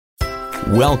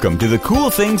Welcome to the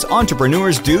Cool Things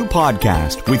Entrepreneurs Do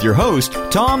podcast with your host,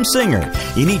 Tom Singer.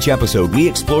 In each episode, we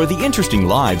explore the interesting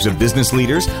lives of business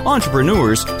leaders,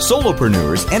 entrepreneurs,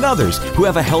 solopreneurs, and others who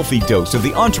have a healthy dose of the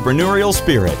entrepreneurial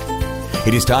spirit.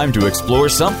 It is time to explore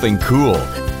something cool.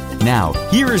 Now,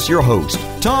 here is your host,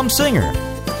 Tom Singer.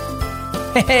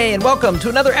 Hey, and welcome to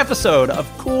another episode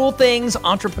of Cool Things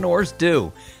Entrepreneurs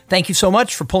Do. Thank you so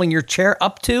much for pulling your chair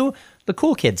up to the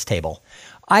Cool Kids table.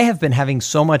 I have been having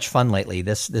so much fun lately.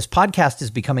 This podcast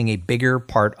is becoming a bigger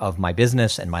part of my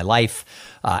business and my life.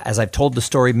 As I've told the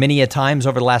story many a times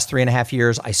over the last 3.5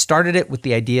 years, I started it with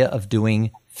the idea of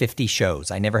doing 50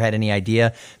 shows. I never had any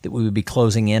idea that we would be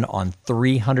closing in on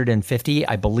 350.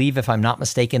 I believe, if I'm not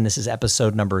mistaken, this is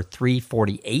episode number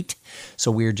 348.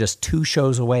 So we're just 2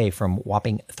 shows away from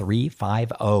whopping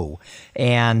 350.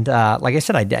 And like I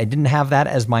said, I didn't have that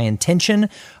as my intention.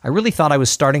 I really thought I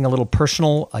was starting a little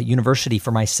personal university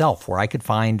for myself where I could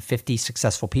find 50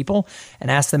 successful people and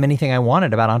ask them anything I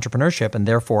wanted about entrepreneurship, and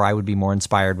therefore I would be more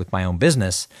inspired with my own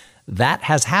business. That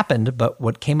has happened, but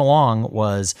what came along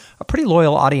was a pretty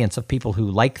loyal audience of people who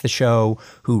like the show,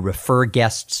 who refer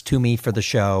guests to me for the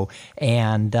show,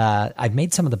 and I've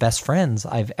made some of the best friends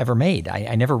I've ever made.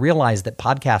 I never realized that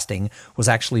podcasting was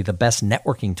actually the best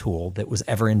networking tool that was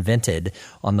ever invented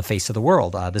on the face of the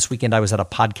world. This weekend, I was at a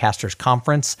podcasters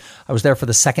conference. I was there for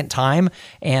the second time,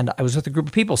 and I was with a group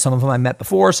of people. Some of them I met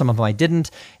before, some of them I didn't,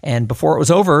 and before it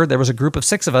was over, there was a group of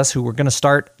 6 of us who were going to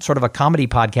start sort of a comedy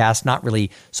podcast, not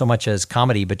really so much as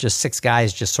comedy, but just 6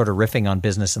 guys just sort of riffing on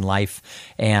business and life.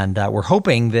 And we're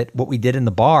hoping that what we did in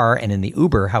the bar and in the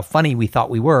Uber, how funny we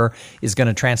thought we were, is going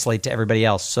to translate to everybody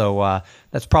else. So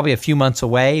that's probably a few months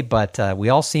away, but we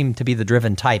all seem to be the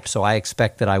driven type. So I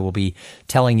expect that I will be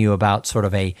telling you about sort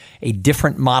of a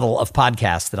different model of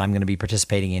podcast that I'm going to be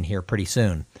participating in here pretty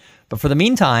soon. But for the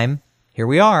meantime, here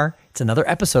we are. It's another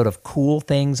episode of Cool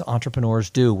Things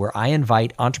Entrepreneurs Do, where I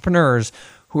invite entrepreneurs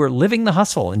who are living the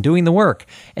hustle and doing the work.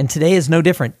 And today is no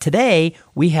different. Today,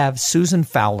 we have Susan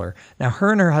Fowler. Now,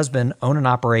 her and her husband own and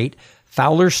operate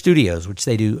Fowler Studios, which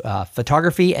they do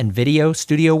photography and video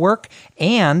studio work,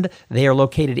 and they are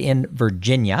located in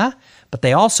Virginia, but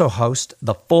they also host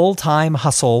the Full-Time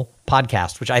Hustle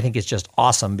podcast, which I think is just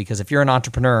awesome because if you're an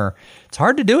entrepreneur, it's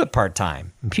hard to do it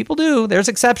part-time. And people do, there's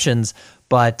exceptions,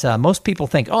 but most people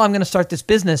think, oh, I'm going to start this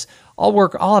business. I'll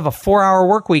have a 4-hour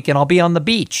work week and I'll be on the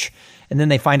beach. And then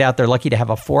they find out they're lucky to have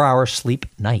a 4-hour sleep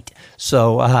night.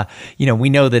 So, we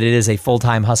know that it is a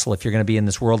full-time hustle if you're going to be in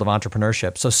this world of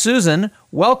entrepreneurship. So, Susan,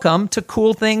 welcome to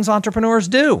Cool Things Entrepreneurs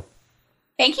Do.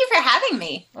 Thank you for having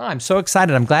me. Oh, I'm so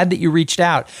excited. I'm glad that you reached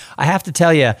out. I have to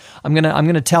tell you, I'm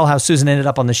gonna tell how Susan ended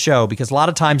up on the show, because a lot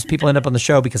of times people end up on the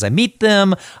show because I meet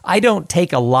them. I don't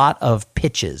take a lot of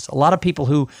pitches. I have a lot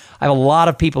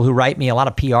of people who write me, a lot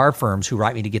of PR firms who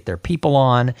write me to get their people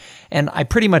on, and I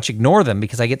pretty much ignore them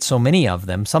because I get so many of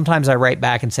them. Sometimes I write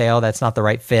back and say, oh, that's not the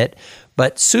right fit.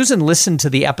 But Susan listened to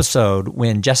the episode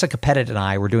when Jessica Pettit and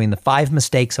I were doing the 5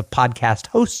 mistakes of podcast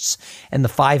hosts and the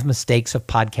 5 mistakes of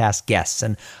podcast guests.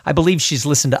 And I believe she's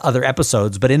listened to other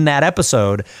episodes. But in that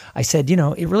episode, I said,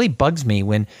 it really bugs me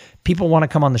when people want to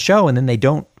come on the show and then they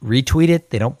don't retweet it.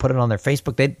 They don't put it on their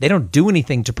Facebook. They don't do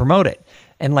anything to promote it.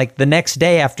 And like the next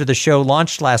day after the show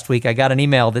launched last week, I got an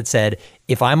email that said,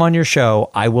 if I'm on your show,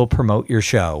 I will promote your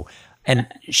show. And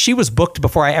she was booked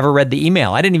before I ever read the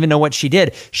email. I didn't even know what she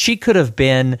did. She could have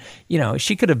been,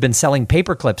 selling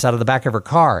paper clips out of the back of her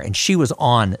car, and she was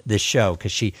on this show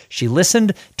because she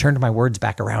listened, turned my words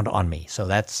back around on me. So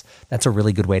that's a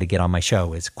really good way to get on my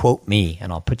show is quote me,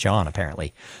 and I'll put you on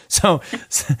apparently. So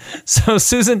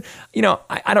Susan,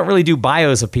 I don't really do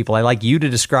bios of people. I like you to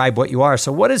describe what you are.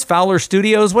 So what is Fowler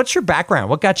Studios? What's your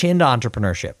background? What got you into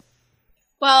entrepreneurship?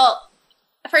 Well,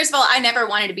 first of all, I never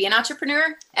wanted to be an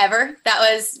entrepreneur, ever. That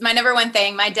was my number one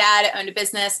thing. My dad owned a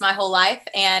business my whole life,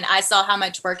 and I saw how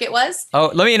much work it was.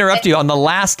 Oh, let me interrupt you. On the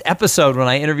last episode when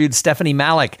I interviewed Stephanie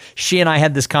Malik, she and I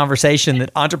had this conversation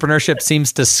that entrepreneurship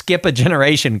seems to skip a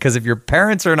generation, because if your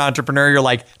parents are an entrepreneur, you're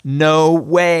like, no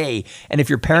way. And if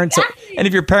your parent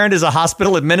is a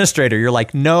hospital administrator, you're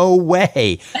like, no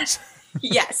way.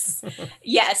 Yes.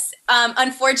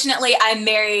 Unfortunately, I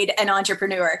married an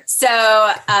entrepreneur. So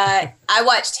I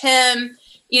watched him,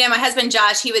 my husband,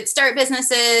 Josh, he would start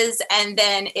businesses, and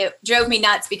then it drove me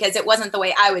nuts because it wasn't the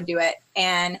way I would do it.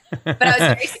 But I was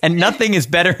very and nothing is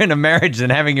better in a marriage than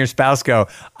having your spouse go,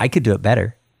 I could do it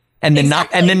better. And then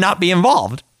not be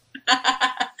involved.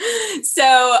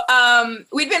 So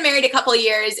we'd been married a couple of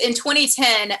years. In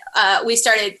 2010,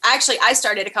 I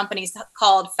started a company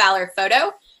called Fowler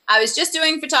Photo. I was just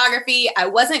doing photography. I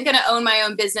wasn't going to own my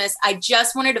own business. I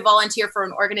just wanted to volunteer for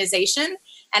an organization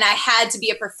and I had to be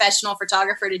a professional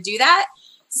photographer to do that.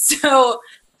 So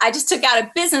I just took out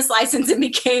a business license and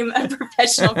became a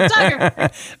professional photographer.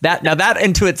 That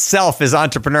into itself is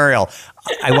entrepreneurial.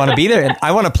 I want to be there.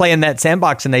 I want to play in that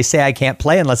sandbox, and they say I can't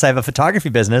play unless I have a photography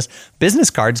business. Business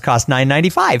cards cost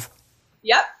 $9.95.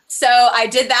 Yep. So I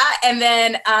did that. And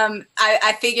then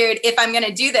I figured if I'm going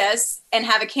to do this and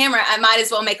have a camera, I might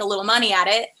as well make a little money at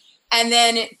it. And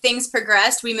then things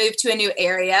progressed. We moved to a new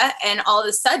area. And all of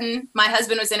a sudden, my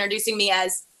husband was introducing me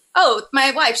as, oh,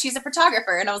 my wife, she's a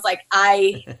photographer. And I was like,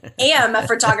 I am a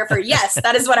photographer. Yes,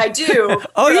 that is what I do.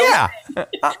 Oh, yeah.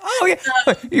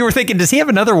 You were thinking, does he have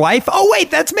another wife? Oh, wait,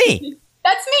 that's me.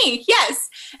 That's me. Yes.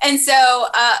 And so,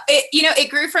 it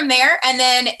grew from there. And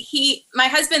then my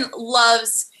husband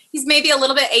he's maybe a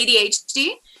little bit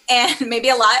ADHD and maybe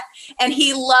a lot. And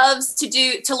he loves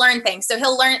to learn things. So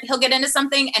he'll get into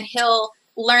something and he'll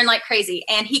learn like crazy.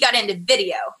 And he got into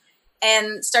video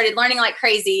and started learning like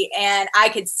crazy. And I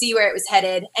could see where it was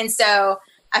headed. And so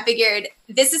I figured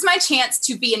this is my chance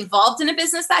to be involved in a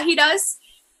business that he does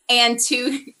and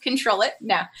to control it.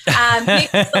 No. Maybe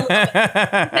just a little bit.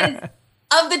 Because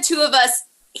of the two of us,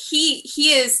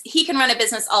 he can run a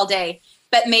business all day,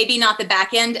 but maybe not the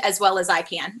back end as well as I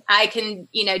can. I can,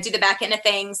 do the back end of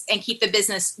things and keep the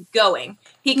business going.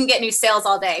 He can get new sales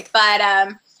all day. But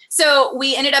so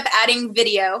we ended up adding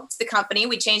video to the company.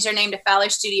 We changed our name to Fowler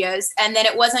Studios. And then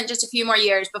it wasn't just a few more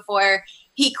years before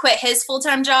he quit his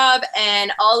full-time job.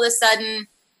 And all of a sudden,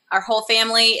 our whole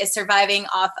family is surviving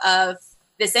off of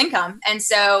this income. And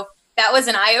so that was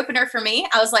an eye-opener for me.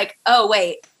 I was like, oh,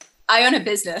 wait. I own a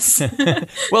business.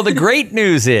 Well, the great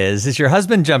news is your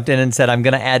husband jumped in and said, I'm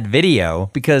going to add video,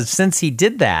 because since he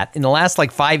did that in the last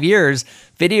 5 years,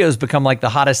 video's become the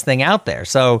hottest thing out there.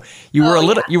 So you were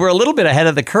a little bit ahead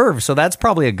of the curve. So that's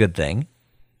probably a good thing.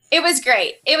 It was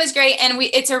great. And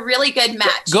it's a really good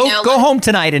match. Go home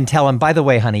tonight and tell him, by the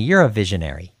way, honey, you're a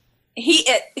visionary. He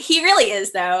really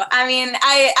is, though. I mean,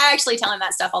 I actually tell him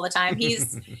that stuff all the time.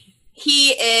 He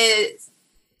is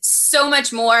so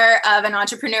much more of an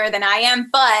entrepreneur than I am,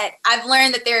 but I've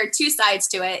learned that there are two sides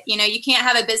to it. You can't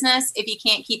have a business if you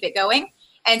can't keep it going.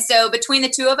 And so between the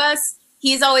two of us,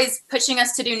 he's always pushing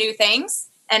us to do new things,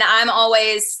 and I'm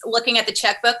always looking at the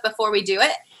checkbook before we do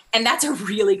it. And that's a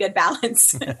really good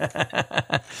balance.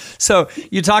 So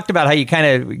you talked about how you kind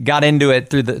of got into it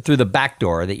through the back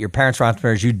door, that your parents were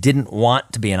entrepreneurs. You didn't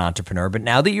want to be an entrepreneur, but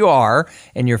now that you are,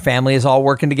 and your family is all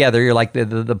working together, you're like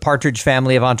the Partridge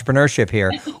family of entrepreneurship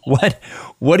here.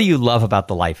 What do you love about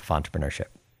the life of entrepreneurship?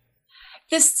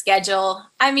 The schedule.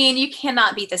 I mean, you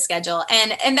cannot beat the schedule.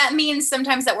 And that means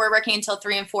sometimes that we're working until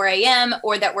 3 and 4 a.m.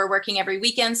 or that we're working every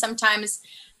weekend sometimes.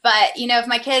 But, if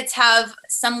my kids have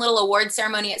some little award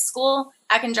ceremony at school,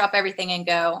 I can drop everything and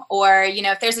go. Or,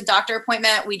 if there's a doctor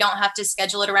appointment, we don't have to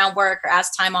schedule it around work or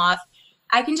ask time off.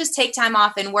 I can just take time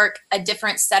off and work a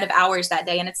different set of hours that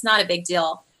day, and it's not a big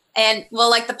deal. And,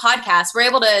 like the podcast, we're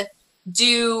able to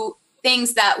do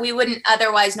things that we wouldn't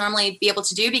otherwise normally be able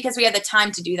to do because we have the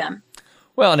time to do them.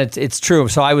 Well, and it's true.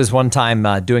 So I was one time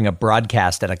doing a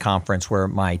broadcast at a conference where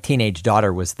my teenage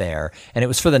daughter was there, and it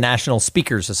was for the National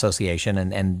Speakers Association.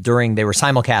 And they were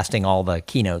simulcasting all the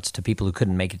keynotes to people who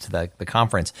couldn't make it to the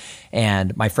conference.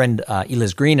 And my friend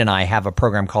Eliz Green and I have a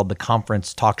program called the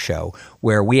Conference Talk Show,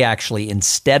 where we actually,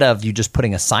 instead of you just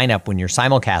putting a sign up when you're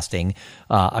simulcasting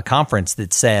a conference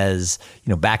that says,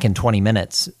 back in 20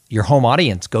 minutes, your home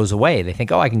audience goes away. They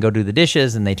think, oh, I can go do the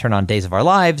dishes, and they turn on Days of Our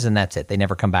Lives, and that's it. They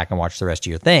never come back and watch the rest of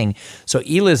your thing. So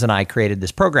Eliz and I created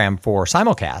this program for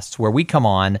simulcasts where we come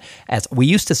on as, we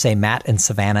used to say Matt and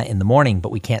Savannah in the morning,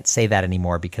 but we can't say that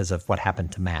anymore because of what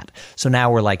happened to Matt. So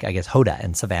now we're like, I guess, Hoda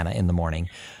and Savannah in the morning.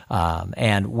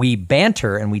 And we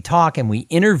banter and we talk and we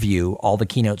interview all the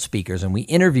keynote speakers and we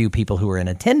interview people who are in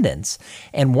attendance.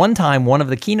 And one time, one of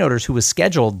the keynoters who was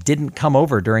scheduled didn't come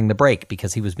over during the break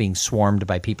because he was being swarmed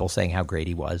by people saying how great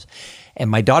he was. And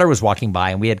my daughter was walking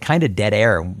by and we had kind of dead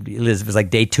air. It was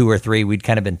like day 2 or 3. We'd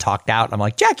kind of been talked out. And I'm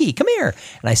like, Jackie, come here.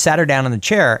 And I sat her down in the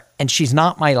chair, and she's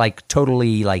not my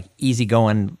totally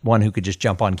easygoing one who could just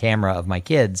jump on camera of my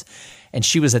kids. And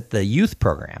she was at the youth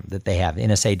program that they have.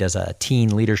 NSA does a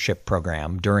teen leadership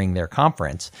program during their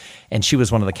conference. And she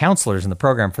was one of the counselors in the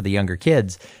program for the younger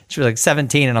kids. She was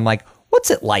 17. And I'm like,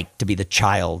 what's it like to be the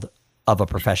child of a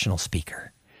professional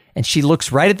speaker? And she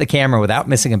looks right at the camera without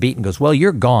missing a beat and goes, well,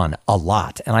 you're gone a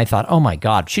lot. And I thought, oh my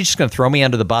God, she's just going to throw me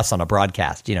under the bus on a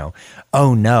broadcast,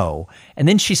 oh no. And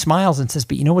then she smiles and says,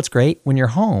 but you know what's great? When you're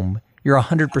home, you're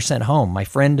 100% home. My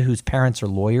friend whose parents are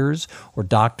lawyers or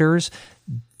doctors,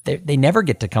 they never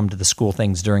get to come to the school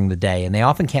things during the day, and they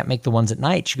often can't make the ones at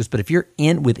night. She goes, but if you're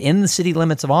within the city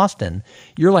limits of Austin,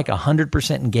 you're like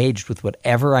 100% engaged with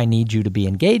whatever I need you to be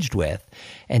engaged with.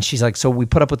 And she's like, so we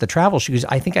put up with the travel. She goes,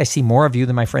 I think I see more of you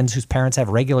than my friends whose parents have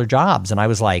regular jobs. And I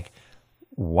was like,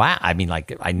 wow. I mean,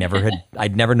 like I'd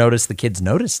never noticed the kids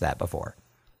noticed that before.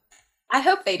 I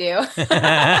hope they do.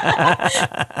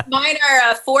 Mine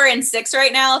are 4 and 6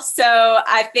 right now, so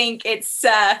I think it's we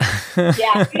don't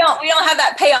have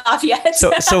that payoff yet.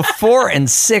 so 4 and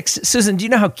 6, Susan. Do you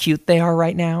know how cute they are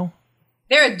right now?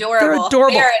 They're adorable. They're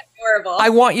adorable. They're adorable. I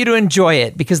want you to enjoy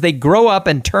it because they grow up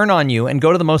and turn on you and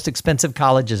go to the most expensive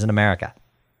colleges in America.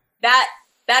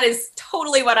 That is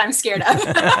totally what I'm scared of.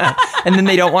 And then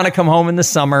they don't want to come home in the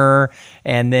summer,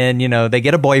 and then they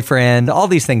get a boyfriend. All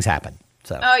these things happen.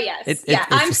 So, oh, yes.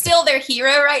 I'm still their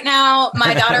hero right now.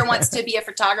 My daughter wants to be a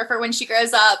photographer when she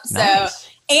grows up. So, nice.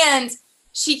 And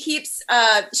she keeps,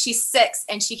 she's 6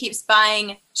 and she keeps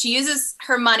buying, she uses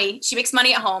her money. She makes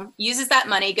money at home, uses that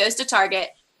money, goes to Target,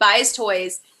 buys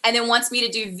toys, and then wants me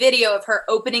to do video of her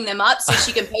opening them up so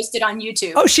she can post it on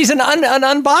YouTube. Oh, she's an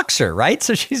unboxer, right?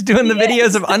 So she's doing the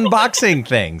videos of unboxing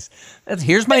things.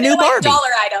 Here's my new Barbie. Dollar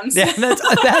items. Yeah,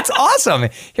 that's awesome.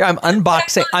 Here I'm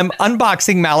unboxing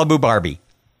Malibu Barbie.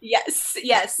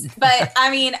 Yes. But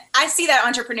I mean, I see that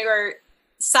entrepreneur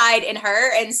side in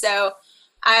her, and so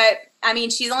I mean,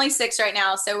 she's only 6 right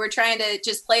now, so we're trying to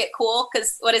just play it cool.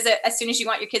 Because what is it? As soon as you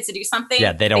want your kids to do something,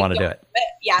 they don't want to do it.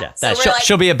 Yeah. So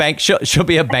she'll be a bank. She'll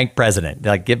be a bank president.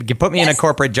 Like, put me in a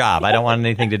corporate job. I don't want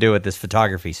anything to do with this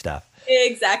photography stuff.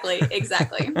 Exactly.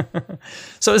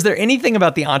 So is there anything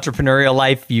about the entrepreneurial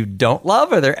life you don't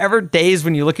love? Are there ever days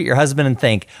when you look at your husband and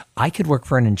think, I could work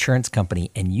for an insurance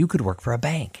company and you could work for a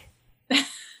bank?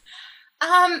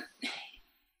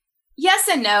 Yes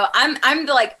and no. I'm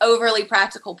the like overly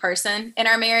practical person in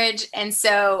our marriage. And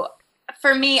so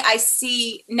for me, I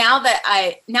see now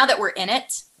that we're in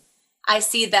it, I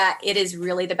see that it is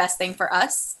really the best thing for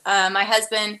us. My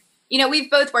husband, we've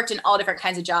both worked in all different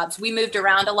kinds of jobs. We moved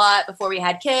around a lot before we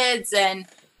had kids. And,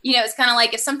 it's kind of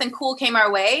like if something cool came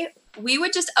our way, we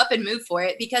would just up and move for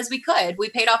it because we could. We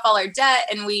paid off all our debt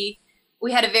and we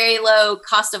had a very low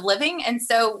cost of living. And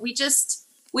so we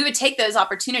would take those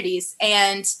opportunities.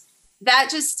 And that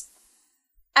just,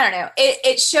 I don't know,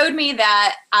 it showed me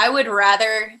that I would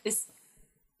rather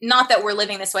not that we're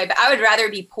living this way, but I would rather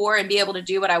be poor and be able to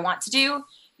do what I want to do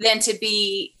than to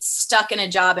be stuck in a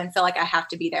job and feel like I have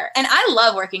to be there. And I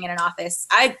love working in an office.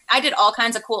 I did all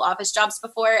kinds of cool office jobs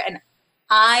before and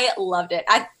I loved it.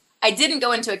 I didn't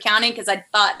go into accounting because I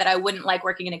thought that I wouldn't like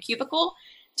working in a cubicle.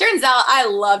 Turns out I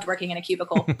loved working in a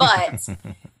cubicle, but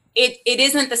it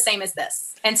isn't the same as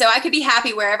this. And so I could be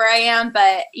happy wherever I am,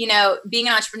 but being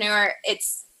an entrepreneur,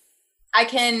 I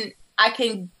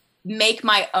can make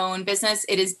my own business.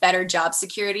 It is better job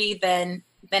security than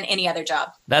any other job.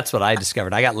 That's what I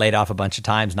discovered. I got laid off a bunch of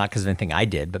times, not because of anything I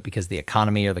did, but because the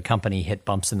economy or the company hit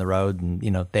bumps in the road and,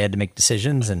 they had to make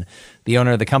decisions and the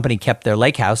owner of the company kept their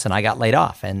lake house and I got laid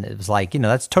off. And it was like,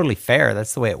 that's totally fair.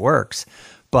 That's the way it works.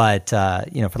 But, for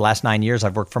the last 9 years,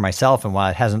 I've worked for myself. And while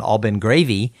it hasn't all been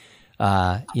gravy,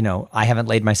 I haven't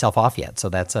laid myself off yet. So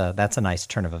that's a nice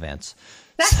turn of events.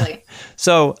 Exactly.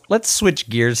 So let's switch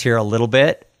gears here a little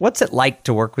bit. What's it like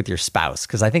to work with your spouse?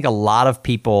 Because I think a lot of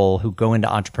people who go into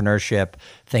entrepreneurship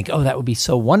think, oh, that would be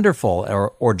so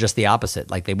wonderful, or just the opposite.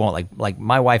 Like they won't. Like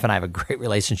my wife and I have a great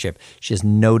relationship. She has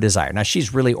no desire. Now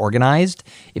she's really organized.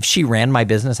 If she ran my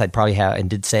business, and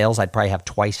did sales, I'd probably have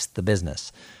twice the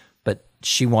business. But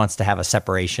she wants to have a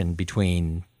separation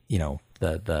between,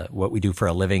 the what we do for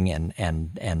a living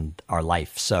and our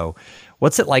life. So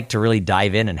what's it like to really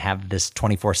dive in and have this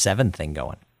 24/7 thing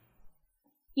going?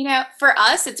 For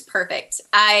us, it's perfect.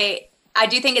 I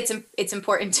do think it's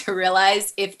important to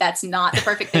realize if that's not the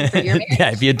perfect thing for your marriage.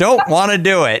 Yeah, if you don't want to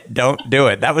do it, don't do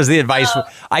it. That was the advice.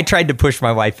 I tried to push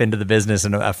my wife into the business,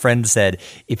 and a friend said,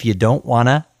 if you don't want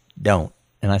to, don't.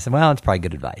 And I said, well, it's probably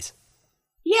good advice.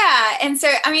 Yeah. And so,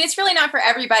 it's really not for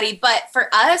everybody, but for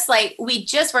us, we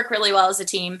just work really well as a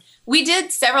team. We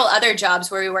did several other jobs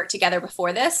where we worked together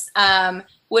before this.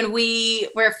 When we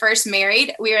were first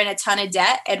married, we were in a ton of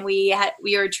debt and we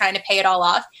were trying to pay it all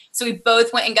off. So we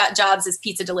both went and got jobs as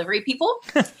pizza delivery people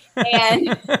and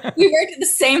we worked at the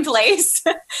same place.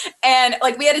 And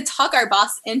we had to talk our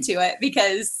boss into it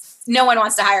because no one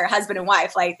wants to hire a husband and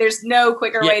wife. There's no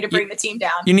quicker way to bring the team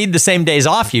down. You need the same days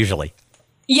off usually.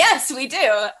 Yes, we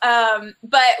do.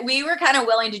 But we were kind of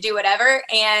willing to do whatever.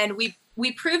 And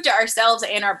we proved to ourselves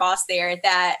and our boss there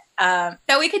that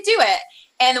we could do it.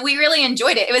 And we really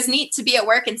enjoyed it. It was neat to be at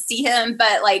work and see him,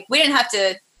 but we didn't have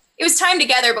to it was time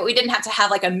together, but we didn't have to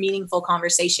have like a meaningful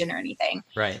conversation or anything.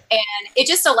 Right. And it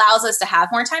just allows us to have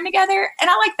more time together. And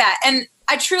I like that. And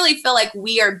I truly feel like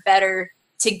we are better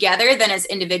together than as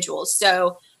individuals.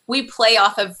 So we play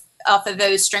off of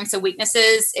those strengths and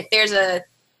weaknesses. If there's a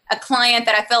client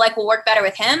that I feel like will work better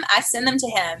with him, I send them to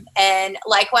him. And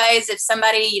likewise, if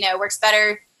somebody, works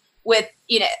better with,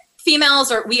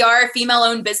 females, or we are a female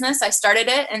owned business, I started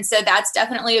it. And so that's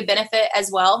definitely a benefit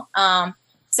as well.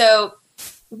 So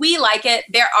we like it.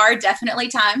 There are definitely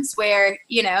times where,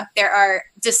 there are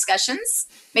discussions,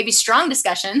 maybe strong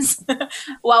discussions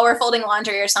while we're folding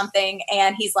laundry or something.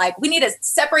 And he's like, we need to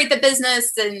separate the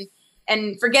business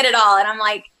and forget it all. And I'm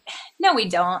like, no, we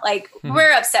don't. Like,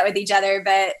 we're upset with each other,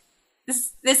 but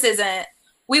this isn't,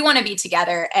 we want to be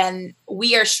together, and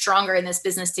we are stronger in this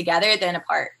business together than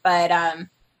apart. But,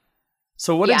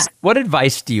 so what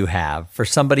advice do you have for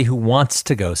somebody who wants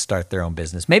to go start their own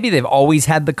business? Maybe they've always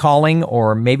had the calling,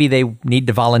 or maybe they need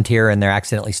to volunteer and they're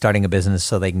accidentally starting a business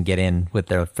so they can get in with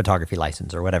their photography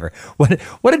license or whatever.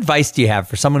 What advice do you have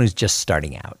for someone who's just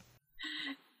starting out?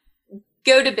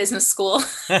 Go to business school.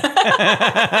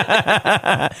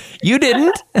 You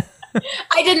didn't?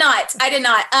 I did not.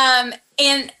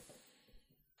 And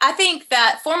I think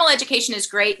that formal education is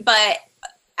great, but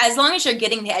as long as you're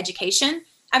getting the education,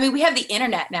 we have the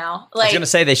internet now. I was going to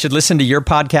say they should listen to your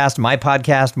podcast, my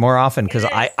podcast more often, because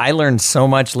I learned so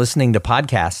much listening to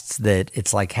podcasts that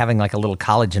it's like having like a little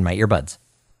college in my earbuds.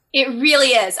 It really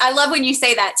is. I love when you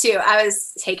say that too. I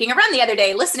was taking a run the other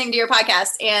day listening to your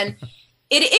podcast, and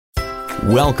it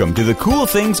Welcome to the Cool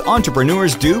Things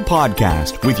Entrepreneurs Do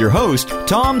podcast with your host,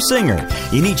 Tom Singer.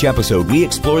 In each episode, we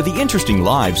explore the interesting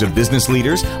lives of business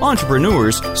leaders,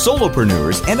 entrepreneurs,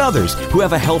 solopreneurs, and others who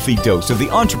have a healthy dose of the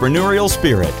entrepreneurial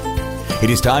spirit. It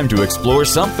is time to explore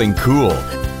something cool.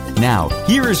 Now,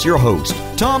 here is your host,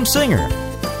 Tom Singer.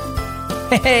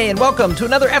 Hey, and welcome to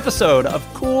another episode of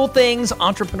Cool Things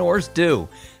Entrepreneurs Do.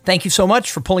 Thank you so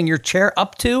much for pulling your chair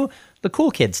up to the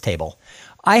Cool Kids table.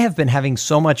 I have been having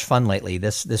so much fun lately.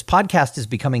 This podcast is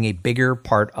becoming a bigger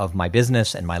part of my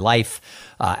business and my life.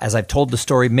 As I've told the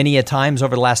story many a times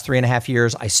over the last 3.5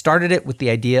 years, I started it with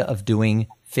the idea of doing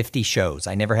 50 shows.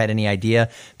 I never had any idea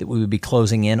that we would be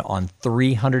closing in on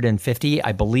 350.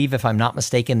 I believe, if I'm not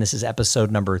mistaken, this is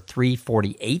episode number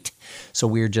 348. So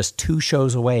we're just 2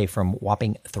 shows away from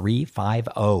whopping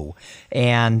 350.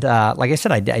 And like I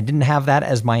said, I didn't have that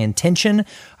as my intention.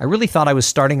 I really thought I was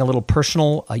starting a little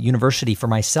personal university for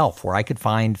myself where I could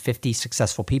find 50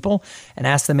 successful people and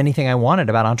ask them anything I wanted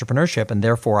about entrepreneurship, and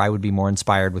therefore I would be more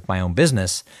inspired with my own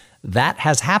business. That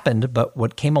has happened, but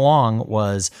what came along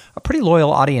was a pretty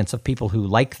loyal audience of people who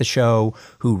like the show,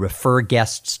 who refer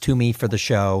guests to me for the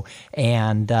show,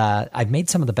 and I've made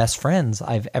some of the best friends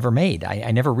I've ever made.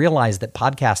 I never realized that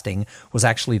podcasting was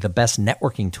actually the best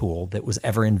networking tool that was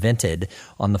ever invented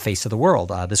on the face of the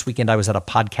world. This weekend I was at a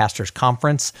podcasters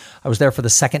conference. I was there for the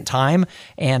second time,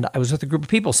 and I was with a group of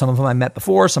people. Some of them I met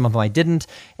before, some of them I didn't,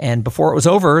 and before it was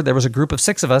over, there was a group of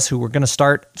 6 of us who were going to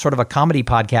start sort of a comedy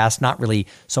podcast, not really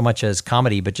so much as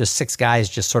comedy, but just 6 guys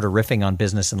just sort of riffing on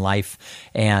business and life.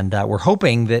 And we're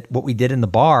hoping that what we did in the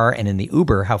bar and in the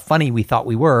Uber, how funny we thought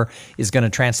we were, is going to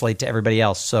translate to everybody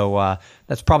else. So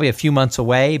that's probably a few months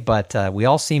away, but we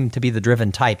all seem to be the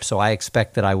driven type. So I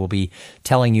expect that I will be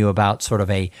telling you about sort of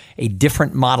a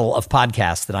different model of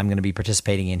podcast that I'm going to be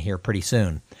participating in here pretty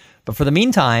soon. But for the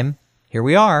meantime, here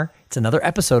we are. It's another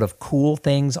episode of Cool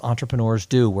Things Entrepreneurs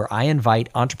Do, where I invite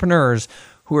entrepreneurs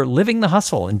who are living the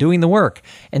hustle and doing the work.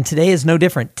 And today is no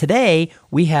different. Today,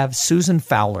 we have Susan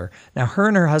Fowler. Now, her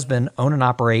and her husband own and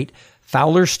operate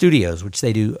Fowler Studios, which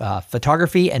they do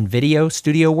photography and video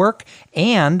studio work,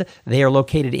 and they are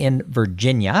located in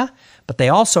Virginia. But they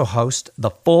also host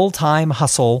the Full-Time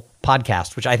Hustle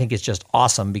podcast, which I think is just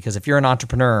awesome, because if you're an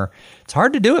entrepreneur, it's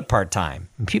hard to do it part-time.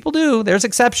 And people do. There's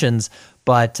exceptions.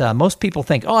 But most people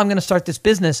think, I'm going to start this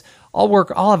business. I'll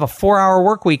have a 4-hour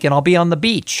work week and I'll be on the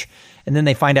beach. And then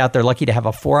they find out they're lucky to have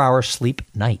a 4-hour sleep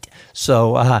night.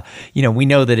 So, we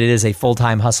know that it is a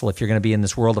full-time hustle if you're going to be in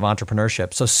this world of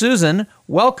entrepreneurship. So, Susan,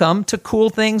 welcome to Cool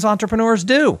Things Entrepreneurs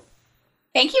Do.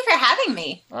 Thank you for having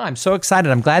me. Oh, I'm so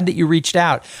excited. I'm glad that you reached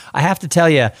out. I have to tell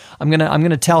you, I'm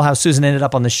gonna tell how Susan ended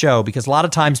up on the show, because a lot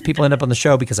of times people end up on the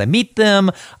show because I meet them.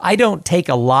 I don't take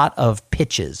a lot of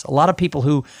pitches. I have a lot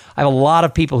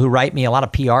of people who write me, a lot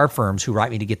of PR firms who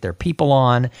write me to get their people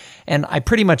on, and I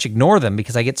pretty much ignore them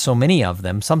because I get so many of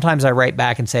them. Sometimes I write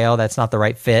back and say, that's not the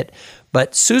right fit.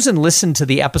 But Susan listened to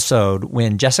the episode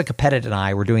when Jessica Pettit and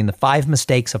I were doing the 5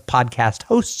 mistakes of podcast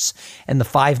hosts and the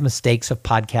 5 mistakes of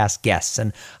podcast guests.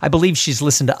 And I believe she's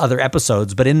listened to other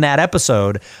episodes, but in that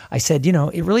episode, I said,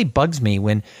 it really bugs me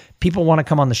when people want to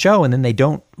come on the show and then they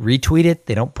don't retweet it.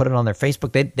 They don't put it on their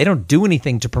Facebook. They don't do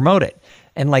anything to promote it.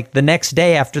 And like the next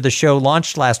day after the show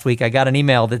launched last week, I got an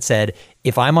email that said,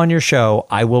 if I'm on your show,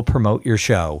 I will promote your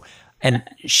show. And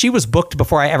she was booked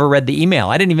before I ever read the email.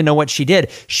 I didn't even know what she did.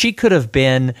 She could have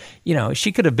been,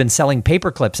 selling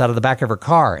paper clips out of the back of her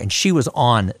car, and she was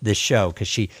on this show because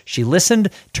she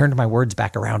listened, turned my words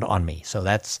back around on me. So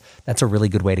that's a really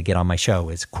good way to get on my show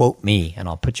is quote me, and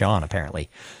I'll put you on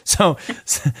apparently. So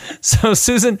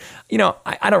Susan,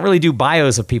 I don't really do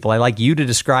bios of people. I like you to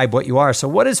describe what you are. So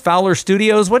what is Fowler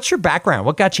Studios? What's your background?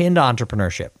 What got you into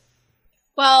entrepreneurship?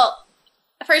 Well,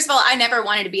 first of all, I never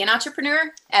wanted to be an entrepreneur,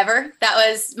 ever. That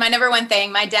was my number one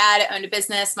thing. My dad owned a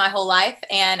business my whole life,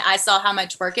 and I saw how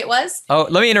much work it was. Oh,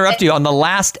 let me interrupt you. On the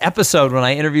last episode when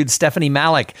I interviewed Stephanie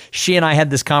Malik, she and I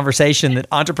had this conversation that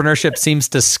entrepreneurship seems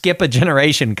to skip a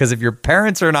generation because if your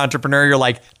parents are an entrepreneur, you're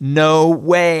like, no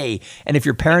way. And if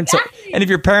your parent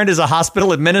is a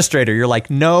hospital administrator, you're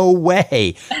like, no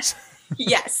way.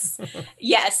 Yes.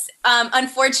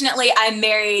 Unfortunately, I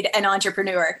married an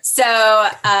entrepreneur. So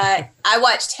I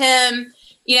watched him,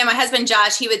 my husband,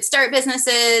 Josh, he would start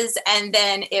businesses and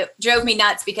then it drove me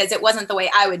nuts because it wasn't the way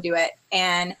I would do it.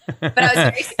 But I was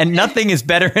very and nothing is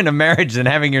better in a marriage than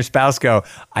having your spouse go,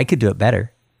 I could do it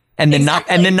better. And then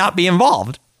not be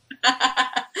involved.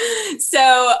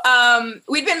 So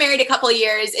we'd been married a couple of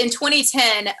years. In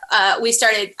 2010,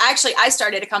 I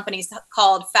started a company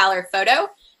called Fowler Photo.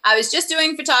 I was just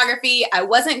doing photography. I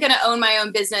wasn't going to own my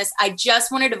own business. I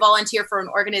just wanted to volunteer for an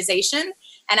organization,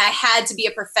 and I had to be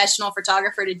a professional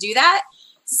photographer to do that.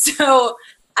 So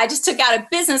I just took out a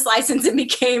business license and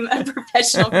became a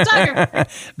professional photographer.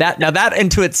 That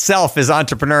into itself is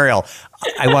entrepreneurial.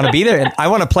 I want to be there, and I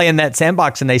want to play in that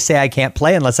sandbox, and they say I can't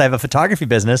play unless I have a photography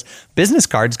business. Business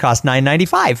cards cost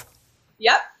 $9.95.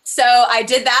 Yep. So I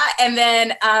did that. And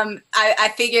then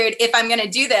I figured if I'm going to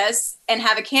do this and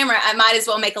have a camera, I might as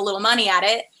well make a little money at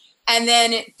it. And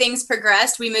then things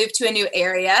progressed. We moved to a new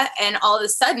area. And all of a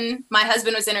sudden, my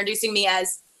husband was introducing me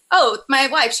as, oh, my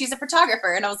wife, she's a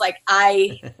photographer. And I was like,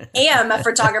 I am a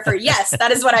photographer. Yes,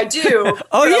 that is what I do.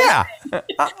 Oh, yeah.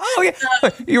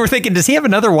 You were thinking, does he have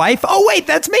another wife? Oh, wait,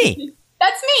 that's me.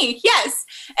 That's me. Yes.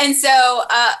 And so,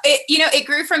 it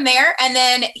grew from there. And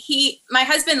then my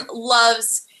husband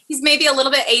he's maybe a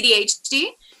little bit ADHD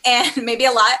and maybe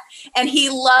a lot. And he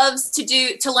loves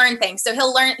to learn things. So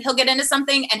he'll get into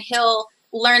something and he'll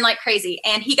learn like crazy.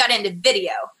 And he got into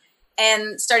video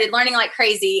and started learning like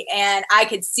crazy. And I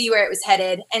could see where it was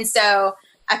headed. And so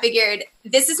I figured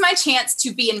this is my chance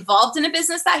to be involved in a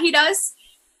business that he does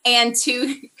and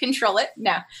to control it.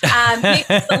 No.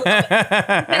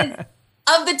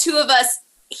 Of the two of us,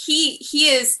 he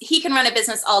can run a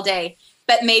business all day,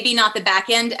 but maybe not the back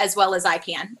end as well as I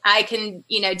can. I can,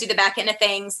 do the back end of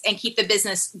things and keep the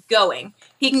business going.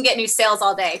 He can get new sales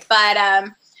all day. But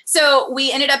so we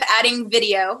ended up adding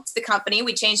video to the company.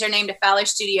 We changed our name to Fowler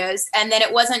Studios. And then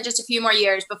it wasn't just a few more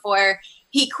years before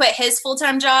he quit his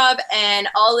full-time job. And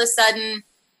all of a sudden,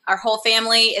 our whole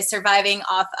family is surviving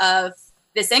off of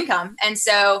this income. And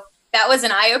so that was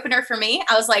an eye-opener for me.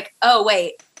 I was like, oh,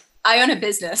 wait. I own a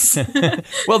business.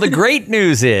 Well, the great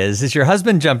news is your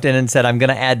husband jumped in and said, I'm going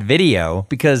to add video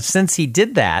because since he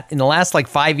did that in the last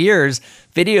 5 years,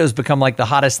 video's become like the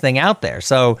hottest thing out there.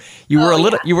 So you were a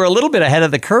little bit ahead of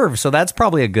the curve. So that's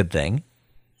probably a good thing.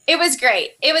 It was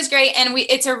great. And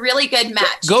it's a really good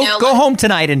match. Go home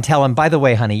tonight and tell him, by the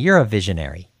way, honey, you're a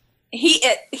visionary. He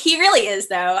really is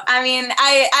though. I mean,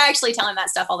 I actually tell him that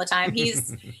stuff all the time.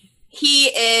 He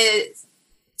is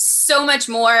so much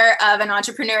more of an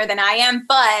entrepreneur than I am,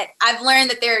 but I've learned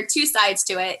that there are two sides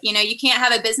to it. You can't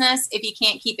have a business if you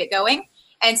can't keep it going.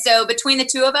 And so between the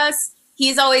two of us,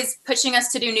 he's always pushing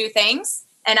us to do new things.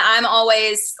 And I'm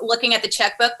always looking at the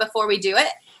checkbook before we do it.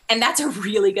 And that's a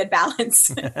really good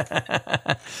balance.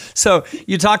 So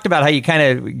you talked about how you kind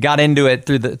of got into it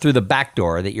through the back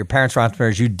door, that your parents were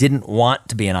entrepreneurs. You didn't want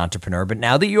to be an entrepreneur, but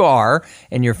now that you are,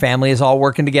 and your family is all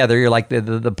working together, you're like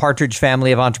the Partridge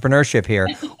family of entrepreneurship here.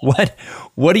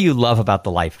 What do you love about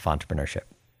the life of entrepreneurship?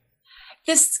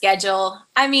 The schedule.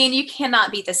 I mean, you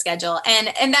cannot beat the schedule.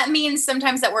 And that means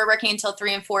sometimes that we're working until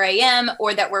 3 and 4 a.m.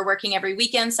 or that we're working every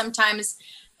weekend sometimes.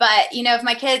 But, if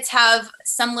my kids have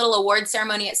some little award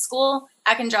ceremony at school,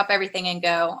 I can drop everything and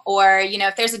go. Or,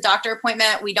 if there's a doctor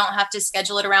appointment, we don't have to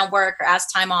schedule it around work or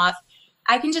ask time off.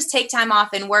 I can just take time off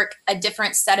and work a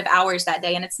different set of hours that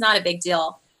day. And it's not a big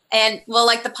deal. And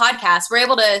like the podcast, we're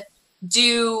able to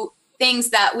do things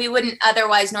that we wouldn't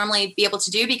otherwise normally be able to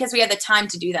do because we have the time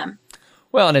to do them.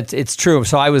 Well, and it's true.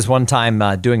 So I was one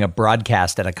time doing a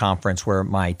broadcast at a conference where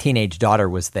my teenage daughter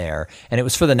was there, and it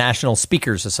was for the National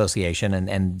Speakers Association.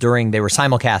 And during, they were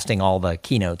simulcasting all the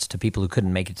keynotes to people who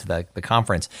couldn't make it to the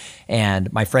conference.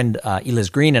 And my friend Eliz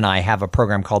Green and I have a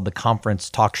program called the Conference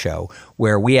Talk Show,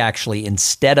 where we actually,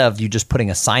 instead of you just putting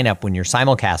a sign up when you're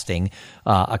simulcasting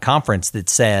a conference that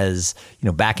says,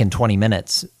 back in 20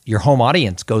 minutes, your home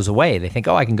audience goes away. They think,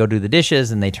 I can go do the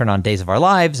dishes, and they turn on Days of Our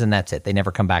Lives, and that's it. They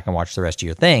never come back and watch the rest of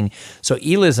your thing. So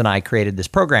Eliz and I created this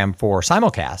program for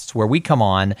simulcasts where we come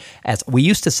on as, we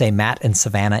used to say Matt and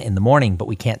Savannah in the morning, but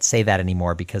we can't say that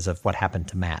anymore because of what happened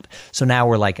to Matt. So now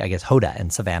we're like, I guess, Hoda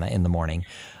and Savannah in the morning.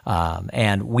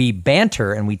 And we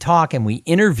banter and we talk and we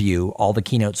interview all the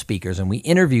keynote speakers and we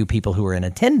interview people who are in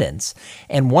attendance.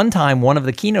 And one time, one of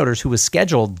the keynoters who was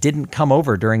scheduled didn't come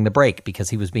over during the break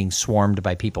because he was being swarmed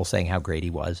by people saying how great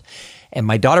he was. And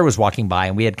my daughter was walking by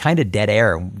and we had kind of dead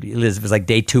air. It was like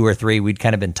day 2 or 3. We'd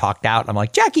kind of been talked out. And I'm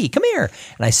like, Jackie, come here.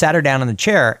 And I sat her down in the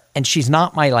chair, and she's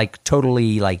not my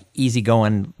totally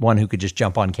easygoing one who could just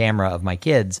jump on camera of my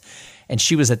kids. And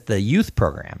she was at the youth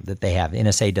program that they have.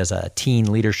 NSA does a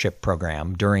teen leadership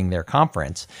program during their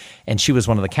conference. And she was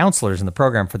one of the counselors in the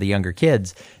program for the younger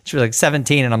kids. She was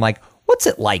 17. And I'm like, what's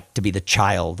it like to be the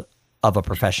child of a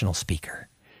professional speaker?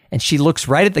 And she looks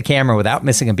right at the camera without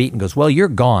missing a beat and goes, well, you're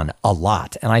gone a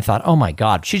lot. And I thought, oh my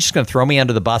God, she's just going to throw me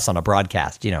under the bus on a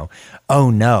broadcast, oh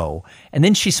no. And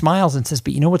then she smiles and says,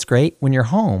 but you know what's great? When you're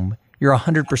home, you're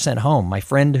 100% home. My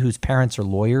friend whose parents are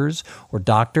lawyers or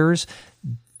doctors,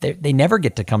 they never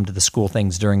get to come to the school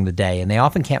things during the day, and they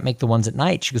often can't make the ones at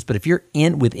night. She goes, but if you're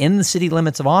within the city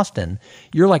limits of Austin,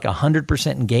 you're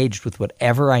 100% engaged with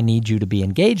whatever I need you to be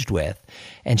engaged with.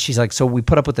 And she's like, so we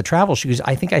put up with the travel. She goes,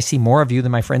 I think I see more of you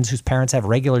than my friends whose parents have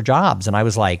regular jobs. And I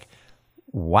was like,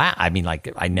 wow. I mean,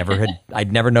 I'd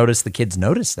never noticed the kids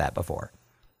noticed that before.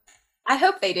 I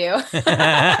hope they do.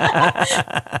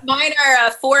 Mine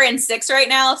are 4 and 6 right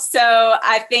now, so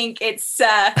I think it's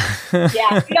we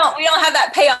don't have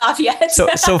that payoff yet.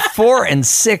 so 4 and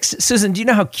 6. Susan, do you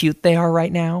know how cute they are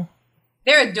right now?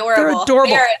 They're adorable.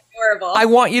 They're adorable. I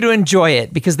want you to enjoy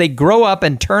it because they grow up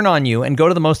and turn on you and go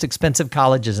to the most expensive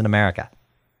colleges in America.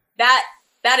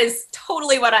 That is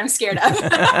totally what I'm scared of.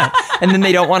 And then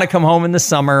they don't want to come home in the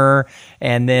summer,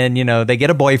 and then they get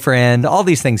a boyfriend. All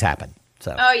these things happen.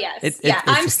 So, oh, yes.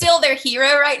 I'm still their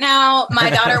hero right now.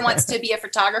 My daughter wants to be a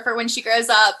photographer when she grows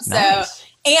up. So, nice.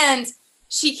 And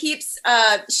she keeps,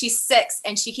 she's 6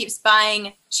 and she keeps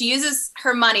buying, she uses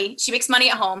her money. She makes money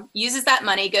at home, uses that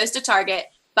money, goes to Target,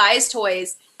 buys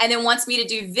toys, and then wants me to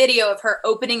do video of her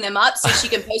opening them up so she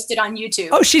can post it on YouTube.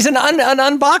 Oh, she's an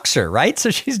unboxer, right? So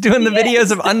she's doing the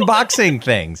videos of unboxing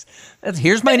things.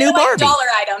 Here's my new Barbie. Dollar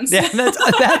items. Yeah,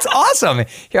 that's awesome.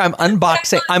 Here, I'm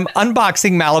unboxing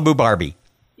Malibu Barbie.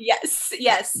 Yes.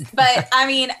 But I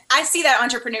mean, I see that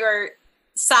entrepreneur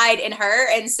side in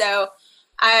her. And so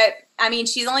I mean,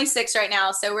 she's only 6 right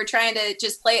now, so we're trying to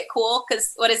just play it cool.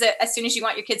 Because what is it? As soon as you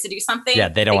want your kids to do something,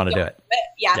 they don't want to do it.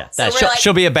 Yeah. So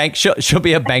she'll be a bank. She'll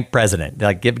be a bank president.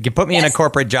 Put me in a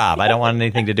corporate job. I don't want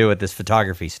anything to do with this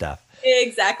photography stuff.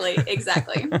 Exactly.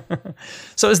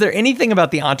 So is there anything about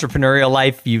the entrepreneurial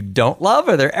life you don't love?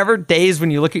 Are there ever days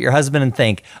when you look at your husband and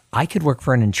think, I could work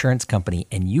for an insurance company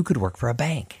and you could work for a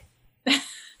bank?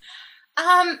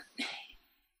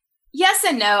 Yes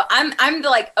and no. I'm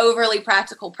the overly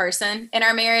practical person in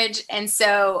our marriage. And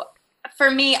so for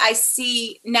me, I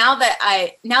see now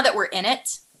that we're in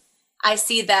it, I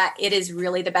see that it is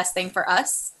really the best thing for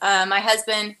us. My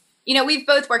husband, we've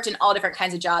both worked in all different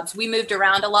kinds of jobs. We moved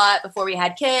around a lot before we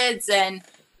had kids. And,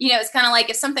 it's kind of like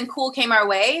if something cool came our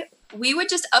way, we would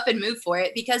just up and move for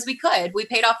it because we could. We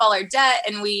paid off all our debt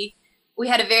and we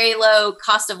had a very low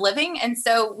cost of living. And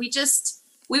so we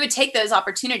would take those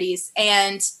opportunities.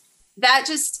 And that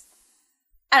just,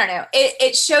 I don't know,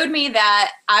 it showed me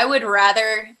that I would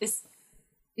rather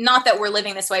not that we're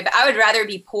living this way, but I would rather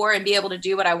be poor and be able to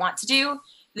do what I want to do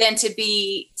than to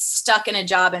be stuck in a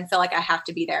job and feel like I have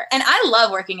to be there. And I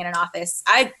love working in an office.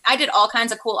 I did all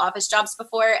kinds of cool office jobs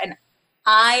before and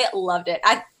I loved it.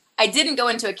 I didn't go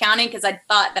into accounting because I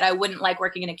thought that I wouldn't like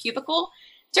working in a cubicle.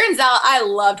 Turns out I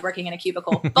loved working in a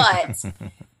cubicle, but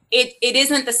it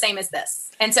isn't the same as this.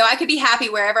 And so I could be happy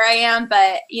wherever I am,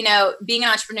 but being an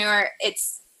entrepreneur,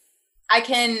 I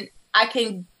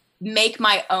can make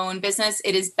my own business.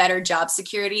 It is better job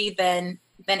security than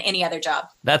any other job.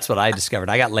 That's what I discovered.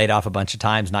 I got laid off a bunch of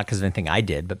times, not because of anything I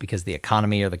did, but because the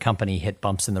economy or the company hit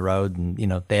bumps in the road and,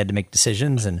 they had to make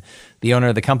decisions and the owner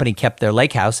of the company kept their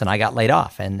lake house and I got laid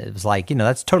off. And it was like,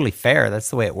 that's totally fair. That's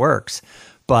the way it works.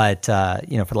 But, for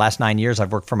the last 9 years,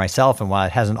 I've worked for myself. And while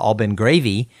it hasn't all been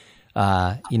gravy,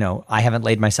 I haven't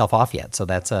laid myself off yet. So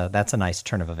that's a nice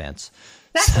turn of events.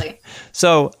 Exactly.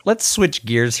 So let's switch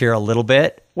gears here a little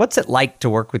bit. What's it like to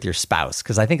work with your spouse?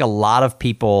 Because I think a lot of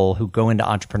people who go into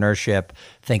entrepreneurship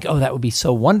think, oh, that would be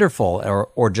so wonderful,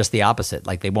 or just the opposite.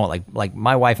 Like they won't. Like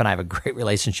my wife and I have a great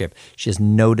relationship. She has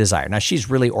no desire. Now she's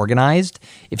really organized.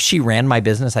 If she ran my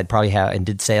business, and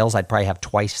did sales, I'd probably have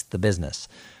twice the business.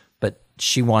 But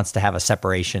she wants to have a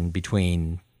separation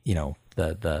between,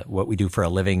 the what we do for a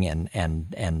living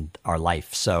and our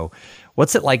life. So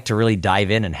what's it like to really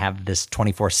dive in and have this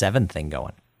 24/7 thing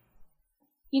going?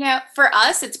 For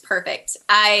us, it's perfect.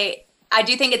 I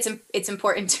do think it's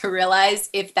important to realize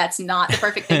if that's not the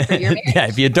perfect thing for your marriage. Yeah,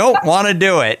 if you don't want to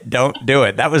do it, don't do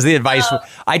it. That was the advice.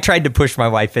 I tried to push my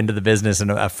wife into the business, and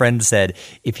a friend said,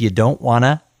 if you don't want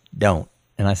to, don't.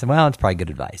 And I said, well, it's probably good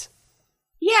advice.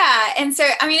 Yeah. And so,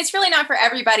 it's really not for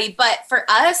everybody, but for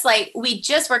us, we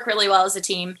just work really well as a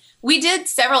team. We did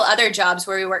several other jobs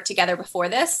where we worked together before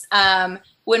this.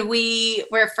 When we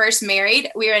were first married,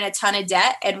 we were in a ton of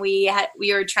debt and we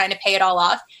were trying to pay it all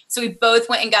off. So we both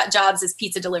went and got jobs as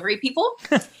pizza delivery people,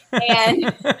 and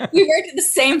we worked at the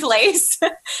same place.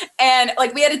 And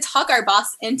we had to talk our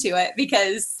boss into it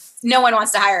because no one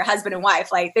wants to hire a husband and wife.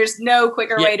 There's no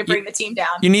quicker way to bring the team down.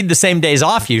 You need the same days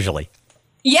off usually.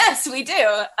 Yes, we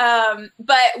do.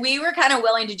 But we were kind of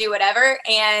willing to do whatever.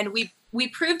 And we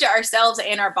proved to ourselves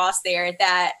and our boss there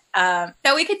that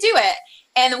we could do it.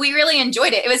 And we really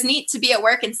enjoyed it. It was neat to be at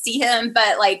work and see him,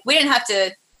 but we didn't have to,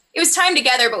 it was time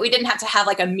together, but we didn't have to have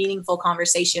a meaningful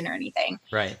conversation or anything.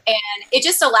 Right. And it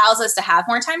just allows us to have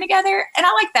more time together. And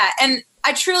I like that. And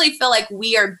I truly feel like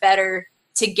we are better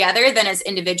together than as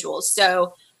individuals.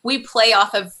 So we play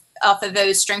off of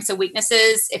those strengths and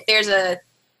weaknesses. If there's a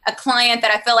client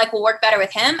that I feel like will work better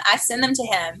with him, I send them to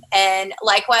him. And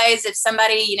likewise, if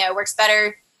somebody, works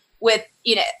better with,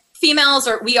 females,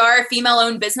 or we are a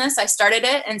female-owned business, I started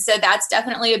it. And so that's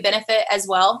definitely a benefit as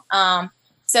well.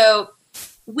 So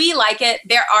we like it.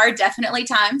 There are definitely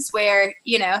times where,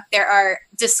 there are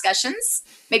discussions,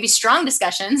 maybe strong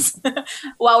discussions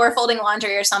while we're folding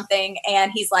laundry or something.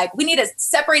 And he's like, we need to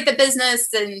separate the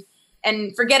business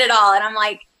and forget it all. And I'm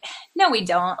like, no, we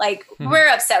don't. We're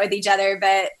upset with each other,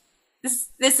 but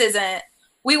this isn't,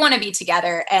 we want to be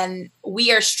together, and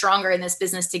we are stronger in this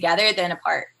business together than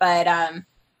apart. But,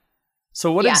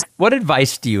 so what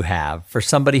advice do you have for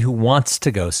somebody who wants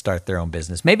to go start their own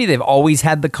business? Maybe they've always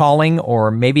had the calling,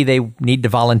 or maybe they need to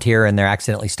volunteer and they're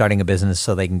accidentally starting a business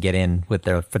so they can get in with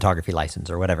their photography license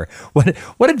or whatever.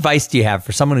 What advice do you have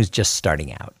for someone who's just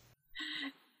starting out?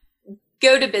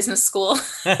 Go to business school.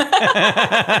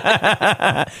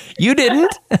 You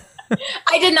didn't?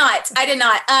 I did not.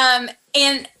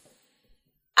 And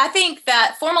I think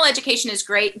that formal education is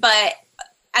great, but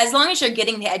as long as you're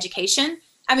getting the education,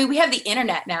 we have the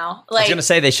internet now. I was going to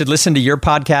say they should listen to your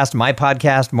podcast, my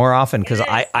podcast more often, because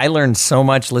I learned so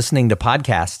much listening to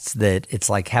podcasts that it's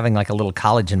like having a little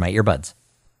college in my earbuds.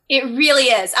 It really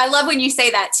is. I love when you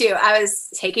say that too. I was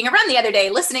taking a run the other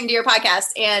day listening to your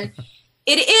podcast, and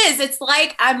it's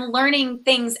like I'm learning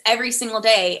things every single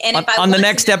day. And if on the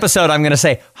next episode, I'm going to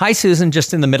say, hi, Susan,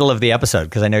 just in the middle of the episode,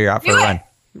 because I know you're out for a run.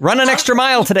 Run an extra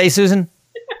mile today, Susan.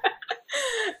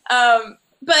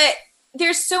 But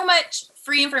there's so much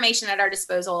free information at our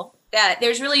disposal that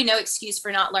there's really no excuse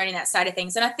for not learning that side of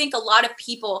things. And I think a lot of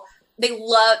people,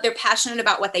 they're passionate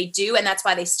about what they do, and that's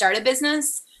why they start a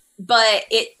business, but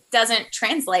it doesn't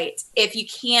translate if you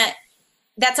can't.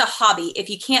 That's a hobby. If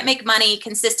you can't make money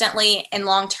consistently and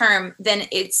long term, then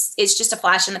it's just a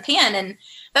flash in the pan. And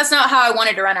that's not how I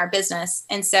wanted to run our business.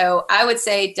 And so I would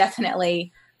say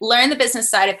definitely learn the business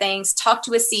side of things, talk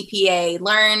to a CPA,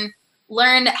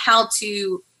 learn how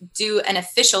to do an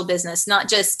official business, not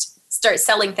just start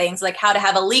selling things, like how to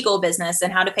have a legal business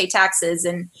and how to pay taxes.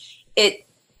 And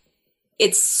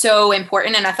it's so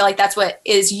important. And I feel like that's what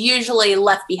is usually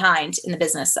left behind in the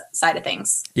business side of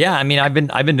things. Yeah. I've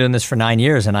been doing this for 9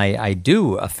 years, and I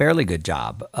do a fairly good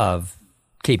job of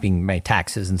keeping my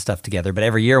taxes and stuff together. But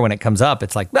every year when it comes up,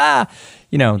 it's like,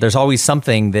 there's always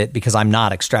something that, because I'm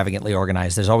not extravagantly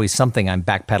organized, there's always something I'm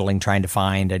backpedaling, trying to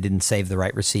find. I didn't save the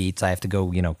right receipts. I have to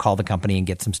go, call the company and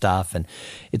get some stuff. And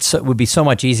it would be so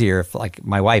much easier if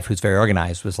my wife, who's very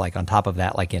organized, was on top of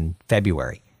that, in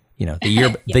February.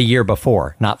 The year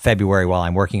before, not February while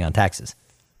I'm working on taxes.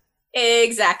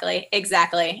 Exactly.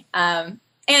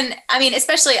 And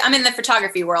especially I'm in the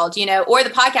photography world, or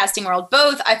the podcasting world,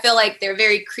 both. I feel like they're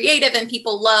very creative and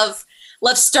people love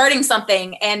starting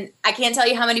something. And I can't tell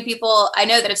you how many people I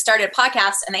know that have started a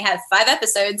podcast and they have 5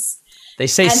 episodes. They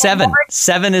say 7.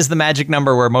 7 is the magic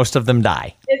number where most of them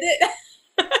die. Is it?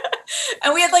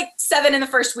 And we had 7 in the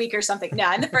first week or something.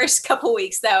 No, in the first couple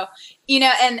weeks though,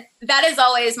 and that is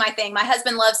always my thing. My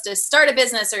husband loves to start a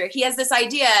business, or he has this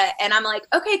idea and I'm like,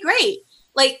 okay, great.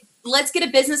 Like, let's get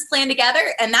a business plan together.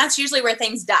 And that's usually where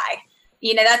things die.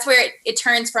 That's where it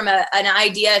turns from an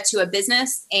idea to a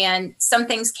business, and some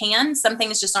things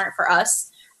just aren't for us.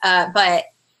 But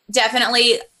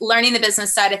definitely learning the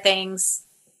business side of things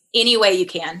any way you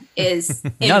can is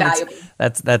invaluable.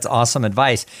 That's awesome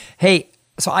advice. Hey,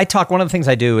 so one of the things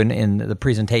I do in the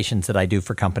presentations that I do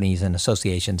for companies and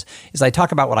associations is I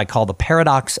talk about what I call the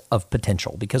paradox of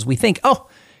potential, because we think,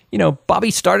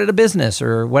 Bobby started a business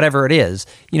or whatever it is,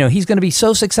 he's going to be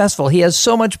so successful. He has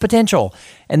so much potential.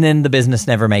 And then the business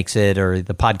never makes it, or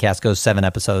the podcast goes 7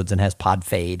 episodes and has pod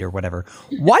fade or whatever.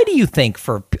 Why do you think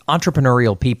for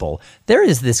entrepreneurial people, there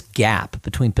is this gap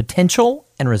between potential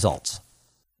and results?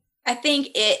 I think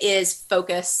it is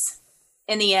focus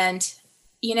in the end.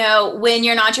 When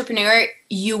you're an entrepreneur,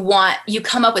 you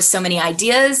come up with so many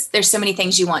ideas. There's so many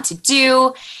things you want to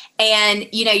do. And,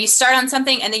 you start on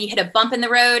something and then you hit a bump in the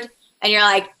road and you're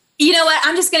like, you know what,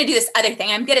 I'm just going to do this other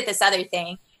thing. I'm good at this other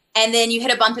thing. And then you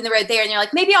hit a bump in the road there and you're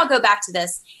like, maybe I'll go back to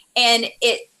this. And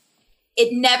it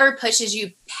never pushes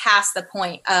you past the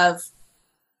point of,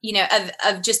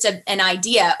 of just an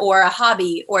idea or a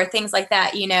hobby or things like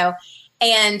that,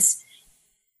 and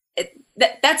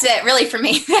that's it really for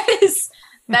me.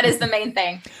 That is the main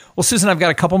thing. Well, Susan, I've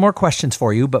got a couple more questions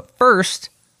for you, but first,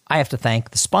 I have to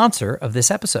thank the sponsor of this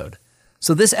episode.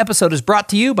 So this episode is brought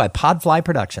to you by Podfly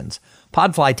Productions.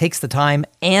 Podfly takes the time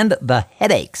and the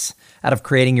headaches out of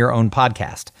creating your own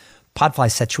podcast.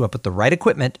 Podfly sets you up with the right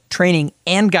equipment, training,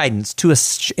 and guidance to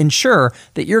ensure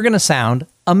that you're going to sound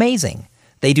amazing.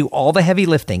 They do all the heavy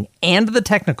lifting and the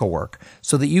technical work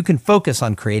so that you can focus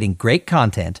on creating great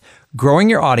content, growing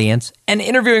your audience, and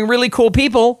interviewing really cool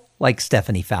people like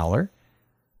Stephanie Fowler.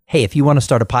 Hey, if you want to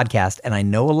start a podcast, and I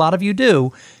know a lot of you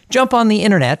do, jump on the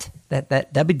internet, that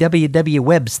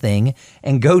www.webs thing,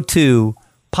 and go to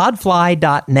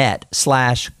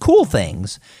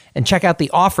podfly.net/coolthings and check out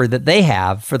the offer that they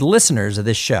have for the listeners of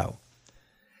this show.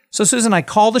 So, Susan, I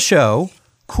call the show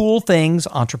Cool Things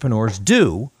Entrepreneurs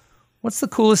Do. What's the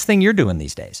coolest thing you're doing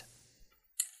these days?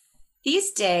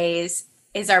 These days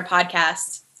is our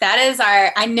podcast. That is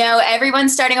I know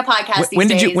everyone's starting a podcast these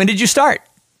days. When did you start?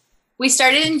 We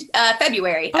started in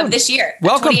February of this year.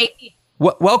 Welcome. 2018.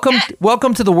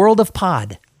 Welcome to the world of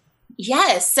pod.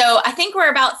 Yes. So I think we're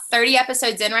about 30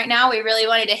 episodes in right now. We really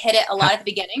wanted to hit it a lot at the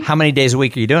beginning. How many days a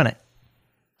week are you doing it?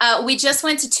 We just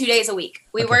went to 2 days a week.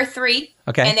 We were 3.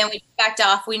 Okay. And then we backed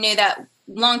off. We knew that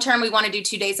long term we want to do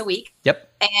 2 days a week.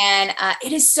 Yep. And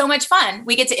it is so much fun.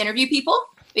 We get to interview people.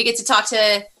 We get to talk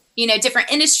to,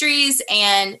 different industries.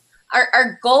 And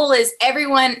our goal is I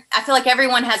feel like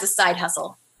everyone has a side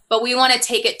hustle, but we want to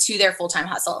take it to their full-time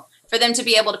hustle for them to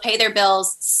be able to pay their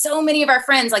bills. So many of our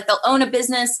friends, they'll own a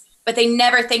business, but they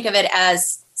never think of it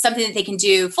as something that they can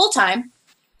do full-time.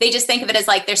 They just think of it as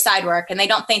their side work, and they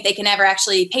don't think they can ever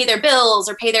actually pay their bills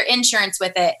or pay their insurance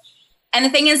with it. And the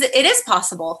thing is, it is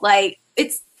possible.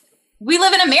 We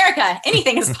live in America.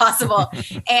 Anything is possible.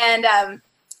 And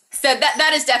so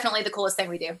that is definitely the coolest thing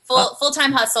we do.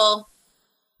 Full-time hustle.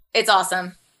 It's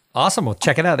awesome. Awesome. Well,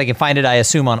 check it out. They can find it, I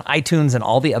assume, on iTunes and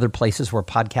all the other places where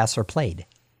podcasts are played.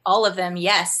 All of them,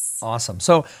 yes. Awesome.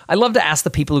 So I love to ask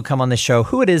the people who come on this show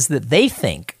who it is that they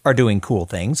think are doing cool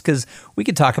things, because we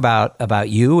could talk about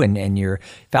you and your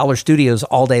Fowler Studios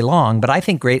all day long, but I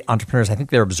think great entrepreneurs, I think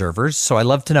they're observers. So I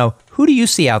love to know, who do you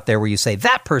see out there where you say,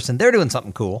 that person, they're doing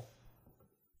something cool?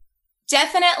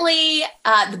 Definitely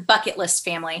the Bucket List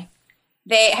family.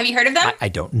 Have you heard of them? I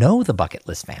don't know the Bucket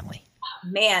List family.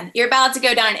 Man, you're about to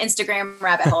go down an Instagram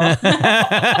rabbit hole.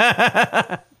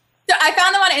 So I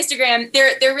found them on Instagram.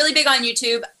 They're really big on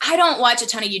YouTube. I don't watch a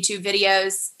ton of YouTube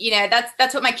videos.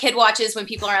 That's what my kid watches when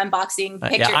people are unboxing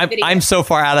pictures. Videos. I'm so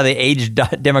far out of the age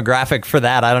demographic for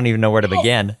that. I don't even know where to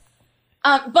begin.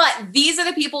 But these are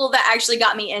the people that actually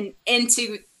got me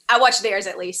into. I watch theirs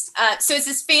at least. So it's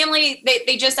this family.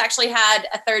 They just actually had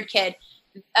a third kid.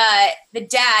 The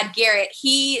dad, Garrett,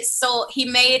 he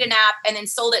made an app and then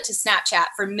sold it to Snapchat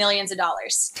for millions of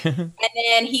dollars. And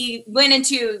then he went in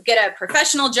to get a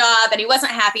professional job and he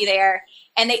wasn't happy there.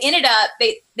 And they ended up,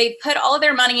 they put all of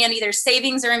their money in either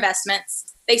savings or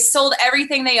investments. They sold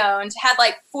everything they owned, had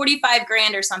 $45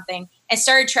 grand or something, and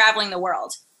started traveling the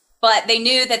world. But they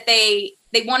knew that they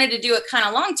wanted to do it kind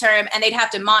of long term and they'd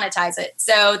have to monetize it.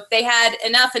 So they had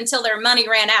enough until their money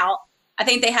ran out. I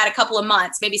think they had a couple of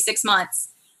months, maybe 6 months.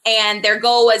 And their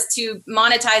goal was to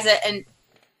monetize it and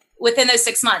within those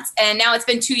 6 months. And now it's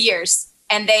been 2 years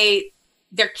and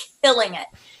they're killing it.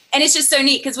 And it's just so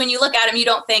neat because when you look at them, you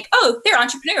don't think, oh, they're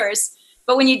entrepreneurs.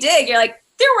 But when you dig, you're like,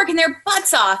 they're working their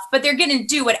butts off, but they're going to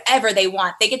do whatever they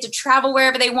want. They get to travel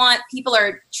wherever they want. People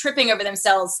are tripping over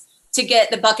themselves to get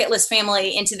the bucket list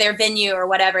family into their venue or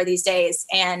whatever these days.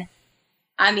 And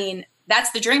I mean,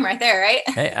 that's the dream right there, right?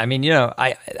 Hey, I mean,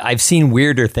 I've seen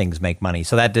weirder things make money,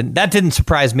 so that didn't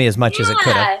surprise me as much as it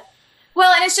could have.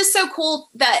 Well, and it's just so cool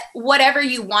that whatever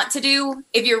you want to do,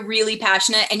 if you're really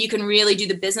passionate and you can really do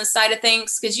the business side of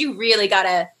things, because you really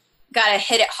gotta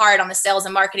hit it hard on the sales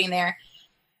and marketing there.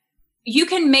 You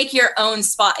can make your own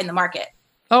spot in the market.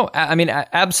 Oh, I mean,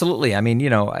 absolutely. I mean,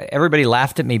 everybody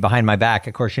laughed at me behind my back.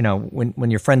 Of course,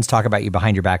 when your friends talk about you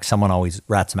behind your back, someone always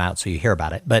rats them out, so you hear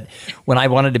about it. But when I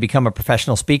wanted to become a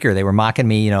professional speaker, they were mocking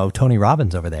me, Tony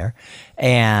Robbins over there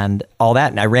and all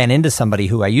that. And I ran into somebody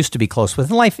who I used to be close with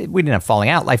in life. We didn't have falling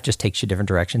out. Life just takes you different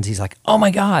directions. He's like, oh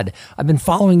my God, I've been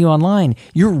following you online.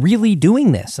 You're really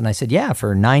doing this. And I said, yeah,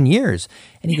 for 9 years.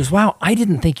 And he goes, wow, I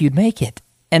didn't think you'd make it.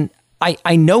 And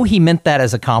I know he meant that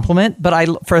as a compliment,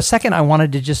 but for a second I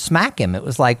wanted to just smack him. It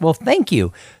was like, well, thank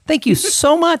you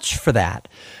so much for that,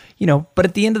 But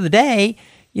at the end of the day,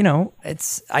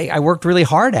 I worked really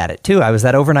hard at it too. I was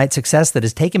that overnight success that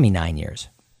has taken me 9 years.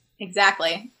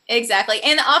 Exactly.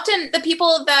 And often the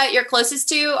people that you're closest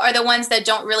to are the ones that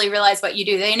don't really realize what you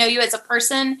do. They know you as a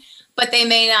person, but they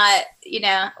may not.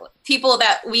 People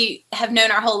that we have known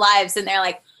our whole lives, and they're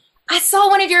like, I saw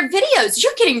one of your videos.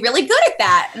 You're getting really good at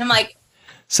that. And I'm like,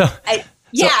 So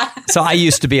yeah. I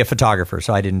used to be a photographer,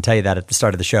 so I didn't tell you that at the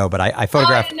start of the show, but I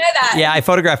photographed. Oh, I didn't know that. Yeah, I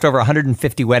photographed over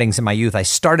 150 weddings in my youth. I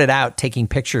started out taking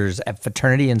pictures at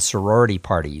fraternity and sorority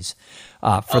parties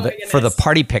for the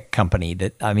Party Pick company.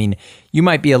 That, I mean, you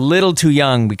might be a little too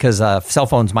young because cell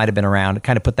phones might have been around. It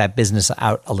kind of put that business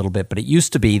out a little bit, but it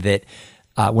used to be that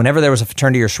whenever there was a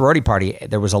fraternity or sorority party,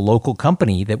 there was a local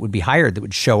company that would be hired that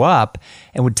would show up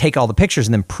and would take all the pictures,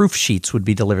 and then proof sheets would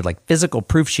be delivered, like physical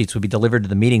proof sheets would be delivered to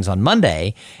the meetings on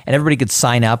Monday, and everybody could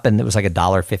sign up, and it was like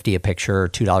 $1.50 a picture or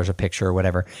 $2 a picture or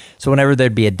whatever. So whenever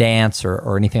there'd be a dance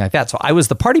or anything like that. So I was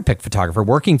the Party Pick photographer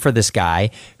working for this guy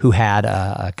who had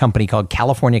a company called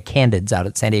California Candids out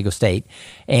at San Diego State.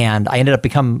 And I ended up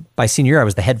by senior year, I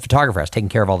was the head photographer. I was taking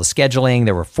care of all the scheduling.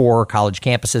 There were 4 college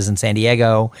campuses in San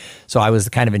Diego. So I was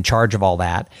kind of in charge of all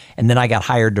that. And then I got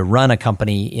hired to run a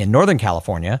company in Northern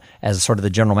California as sort of the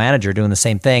general manager doing the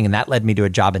same thing. And that led me to a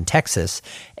job in Texas.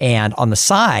 And on the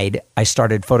side, I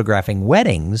started photographing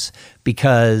weddings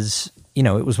because,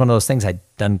 it was one of those things. I'd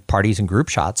done parties and group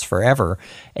shots forever.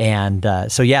 And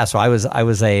so I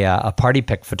was a Party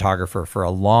Pick photographer for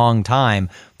a long time.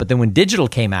 But then when digital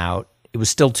came out, it was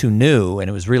still too new and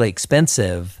it was really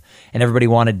expensive. And everybody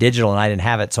wanted digital, and I didn't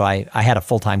have it, so I had a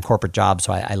full-time corporate job,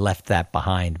 so I left that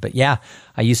behind. But yeah,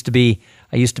 I used to be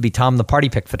Tom the Party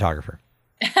Pick photographer.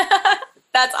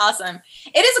 That's awesome.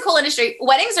 It is a cool industry.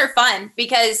 Weddings are fun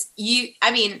because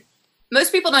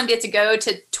most people don't get to go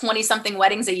to 20-something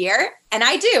weddings a year, and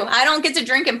I do. I don't get to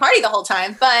drink and party the whole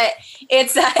time, but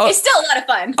it's still a lot of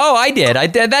fun. Oh, I did.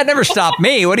 That never stopped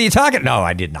me. What are you talking? No,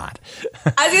 I did not.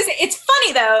 I was going to say, it's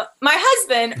funny though. My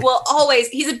husband will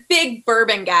he's a big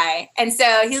bourbon guy, and so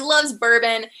he loves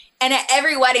bourbon. And at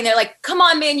every wedding, they're like, "Come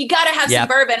on, man, you got to have some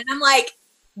bourbon." And I'm like,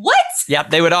 what? Yep,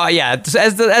 they would.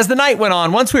 As the night went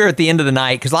on, once we were at the end of the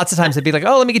night, because lots of times they'd be like,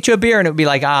 "Oh, let me get you a beer," and it would be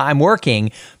like, "I'm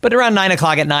working." But around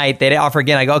 9:00 at night, they'd offer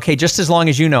again. I go, "Okay, just as long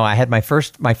as I had my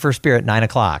first beer at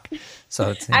 9:00."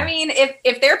 So it's, I mean,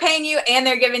 if they're paying you and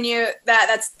they're giving you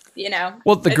that's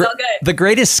well, it's all good. The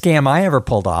greatest scam I ever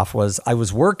pulled off was I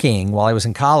was working while I was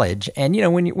in college, and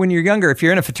when you're younger, if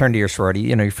you're in a fraternity or sorority,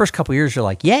 your first couple of years you're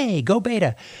like, "Yay, go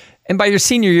Beta." And by your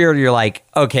senior year, you're like,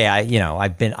 okay,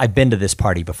 I've been to this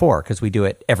party before because we do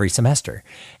it every semester.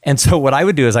 And so what I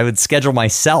would do is I would schedule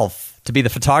myself to be the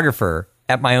photographer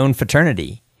at my own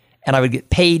fraternity, and I would get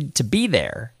paid to be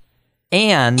there.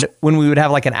 And when we would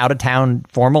have like an out of town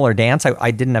formal or dance,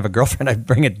 I didn't have a girlfriend.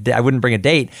 I wouldn't bring a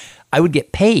date. I would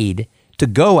get paid to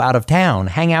go out of town,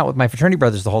 hang out with my fraternity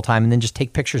brothers the whole time, and then just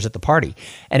take pictures at the party.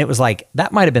 And it was like,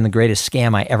 that might have been the greatest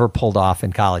scam I ever pulled off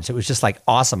in college. It was just like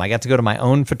awesome. I got to go to my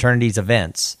own fraternity's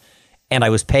events, and I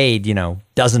was paid,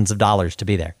 dozens of dollars to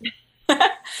be there.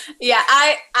 Yeah,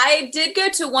 I did go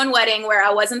to one wedding where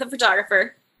I wasn't the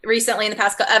photographer recently in the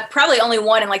past, probably only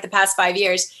one in like the past 5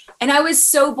 years. And I was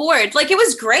so bored. Like, it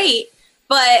was great,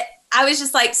 but I was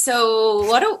just like, so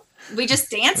what do we just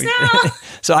dance now?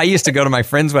 So I used to go to my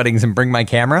friends' weddings and bring my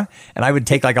camera, and I would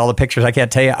take like all the pictures, I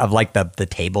can't tell you, of like the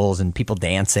tables and people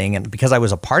dancing. And because I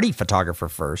was a party photographer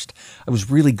first, I was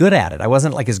really good at it. I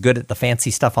wasn't like as good at the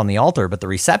fancy stuff on the altar, but the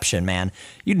reception, man,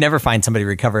 you'd never find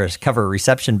somebody cover a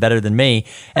reception better than me.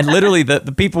 And literally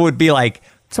the people would be like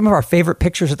some of our favorite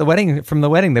pictures at the wedding, from the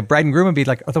wedding, the bride and groom would be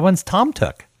like, are the ones Tom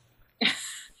took.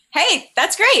 Hey,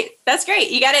 that's great. That's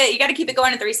great. You gotta keep it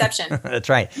going at the reception. That's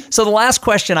right. So the last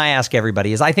question I ask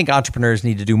everybody is, I think entrepreneurs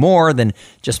need to do more than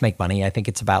just make money. I think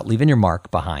it's about leaving your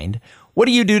mark behind. What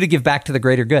do you do to give back to the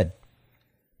greater good?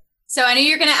 So I knew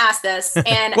you were going to ask this,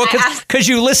 and well, because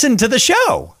you listen to the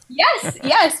show.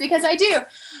 Yes, because I do.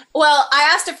 Well, I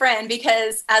asked a friend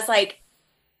because I was like,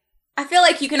 I feel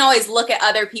like you can always look at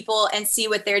other people and see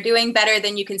what they're doing better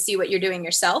than you can see what you're doing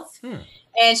yourself.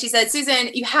 And she said, Susan,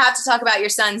 you have to talk about your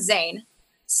son, Zane.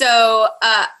 So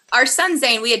our son,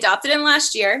 Zane, we adopted him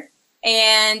last year,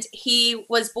 and he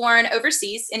was born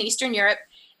overseas in Eastern Europe,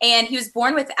 and he was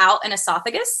born without an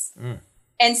esophagus.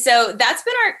 And so that's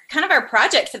been our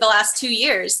project for the last 2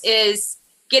 years, is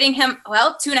getting him,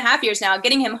 2.5 years now,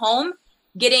 getting him home,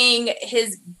 getting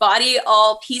his body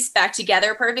all pieced back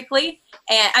together perfectly.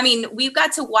 And I mean, we've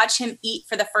got to watch him eat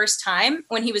for the first time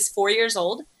when he was 4 years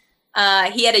old.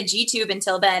 He had a G-tube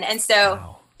until then. And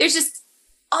so there's just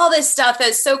all this stuff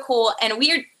that's so cool. And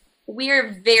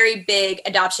we're very big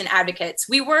adoption advocates.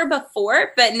 We were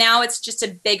before, but now it's just a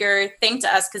bigger thing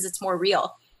to us because it's more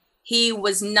real. He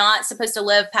was not supposed to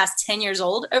live past 10 years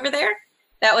old over there.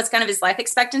 That was kind of his life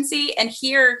expectancy. And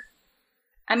here,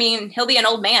 I mean, he'll be an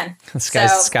old man.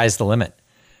 Sky's the limit.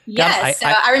 Yes.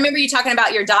 God, I remember you talking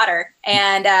about your daughter,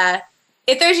 and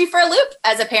it throws you for a loop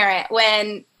as a parent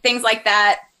when things like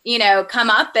that,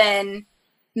 come up, and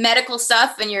medical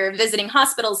stuff, and you're visiting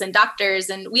hospitals and doctors.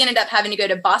 And we ended up having to go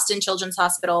to Boston Children's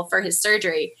Hospital for his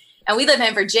surgery. And we live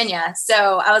in Virginia.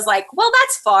 So I was like, well,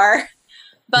 that's far.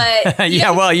 But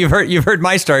well, you've heard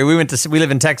my story. We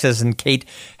live in Texas, and Kate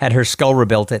had her skull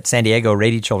rebuilt at San Diego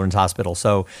Rady Children's Hospital.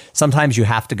 So sometimes you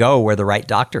have to go where the right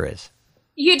doctor is.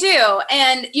 You do.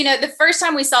 And, the first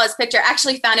time we saw his picture, I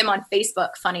actually found him on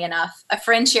Facebook, funny enough. A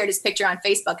friend shared his picture on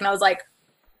Facebook, and I was like,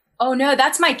 oh no,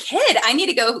 that's my kid. I need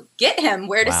to go get him.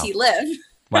 Where does he live?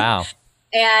 Wow.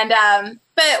 And,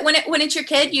 but when it's your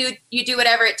kid, you do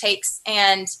whatever it takes.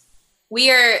 And we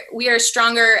are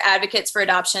stronger advocates for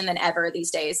adoption than ever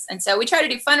these days. And so we try to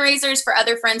do fundraisers for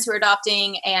other friends who are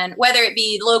adopting, and whether it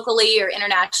be locally or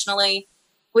internationally,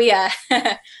 we,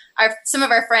 some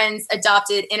of our friends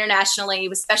adopted internationally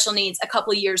with special needs a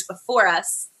couple of years before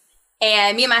us.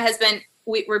 And me and my husband,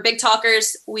 we're big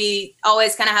talkers. We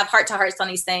always kind of have heart to hearts on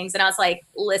these things. And I was like,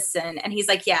 listen. And he's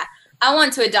like, yeah, I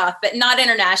want to adopt, but not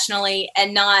internationally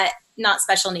and not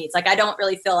special needs. Like, I don't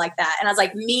really feel like that. And I was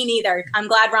like, me neither. I'm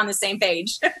glad we're on the same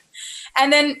page.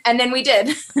 And then we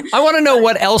did. I want to know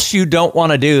what else you don't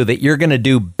want to do that you're going to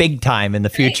do big time in the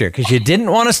future, because you didn't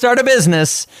want to start a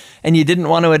business and you didn't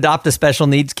want to adopt a special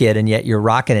needs kid, and yet you're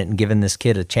rocking it and giving this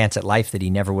kid a chance at life that he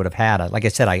never would have had. Like I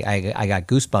said, I got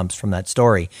goosebumps from that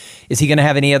story. Is he going to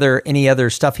have any other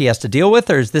stuff he has to deal with,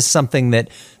 or is this something that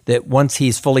once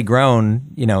he's fully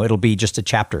grown, it'll be just a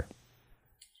chapter?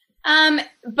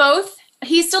 Both.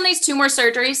 He still needs 2 more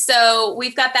surgeries. So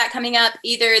we've got that coming up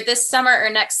either this summer or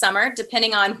next summer,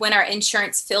 depending on when our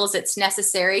insurance feels it's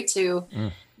necessary to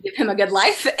give him a good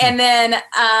life. And then,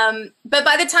 but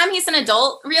by the time he's an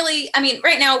adult, really, I mean,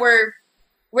 right now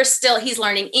he's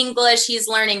learning English. He's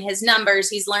learning his numbers.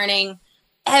 He's learning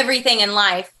everything in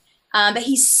life. But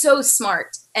he's so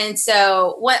smart. And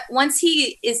so once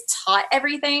he is taught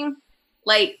everything,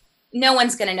 like, no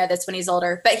one's going to know this when he's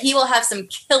older, but he will have some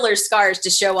killer scars to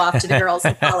show off to the girls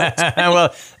in college.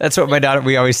 Well, that's what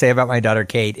we always say about my daughter,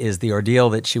 Kate, is the ordeal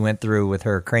that she went through with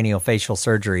her craniofacial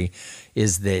surgery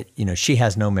is that, she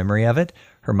has no memory of it.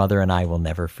 Her mother and I will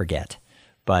never forget.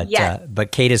 But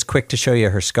but Kate is quick to show you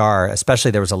her scar,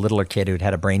 especially there was a littler kid who'd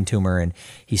had a brain tumor, and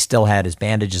he still had his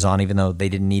bandages on, even though they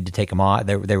didn't need to take him off.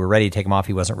 They were ready to take him off.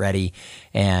 He wasn't ready.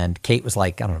 And Kate was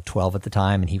like, 12 at the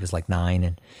time, and he was like 9.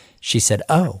 And she said,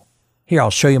 oh, here, I'll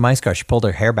show you my scar. She pulled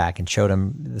her hair back and showed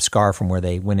him the scar from where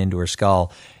they went into her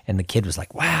skull. And the kid was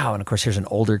like, wow. And of course, here's an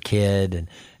older kid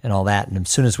and all that. And as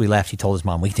soon as we left, he told his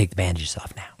mom, we can take the bandages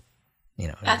off now.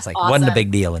 It's like, awesome. Wasn't a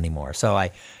big deal anymore. So I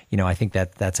think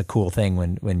that's a cool thing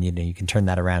when you can turn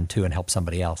that around too and help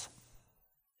somebody else.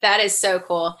 That is so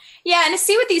cool. Yeah. And to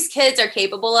see what these kids are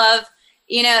capable of,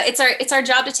 it's our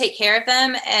job to take care of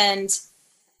them, and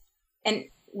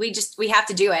we have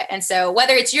to do it. And so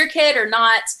whether it's your kid or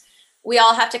not, we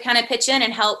all have to kind of pitch in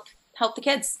and help the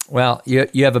kids. Well,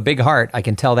 you have a big heart. I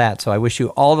can tell that. So I wish you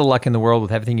all the luck in the world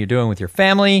with everything you're doing with your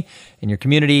family and your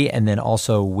community, and then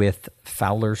also with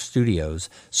Fowler Studios.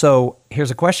 So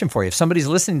here's a question for you. If somebody's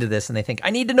listening to this and they think,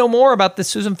 I need to know more about this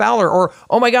Susan Fowler, or,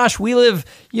 oh my gosh, we live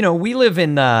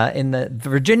in the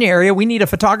Virginia area. We need a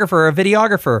photographer or a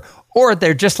videographer, or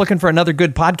they're just looking for another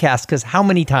good podcast, because how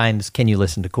many times can you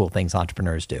listen to Cool Things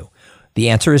Entrepreneurs Do? The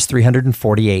answer is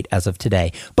 348 as of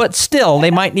today. But still,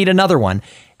 they might need another one.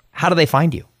 How do they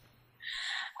find you?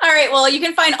 All right. Well, you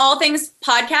can find all things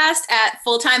podcast at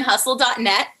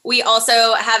fulltimehustle.net. We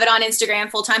also have it on Instagram,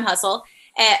 Fulltime Hustle,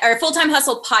 or Fulltime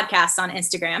Hustle Podcast on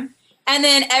Instagram. And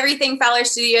then everything Fowler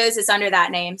Studios is under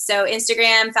that name. So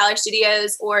Instagram, Fowler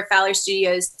Studios, or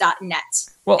fowlerstudios.net.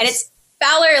 Well, and it's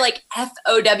Fowler, like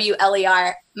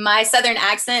Fowler. My Southern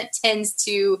accent tends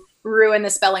to ruin the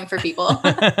spelling for people.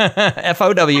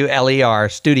 Fowler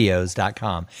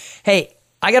studios.com. Hey,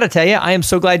 I got to tell you, I am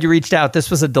so glad you reached out.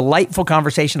 This was a delightful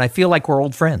conversation. I feel like we're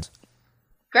old friends.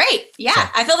 Great. Yeah, so.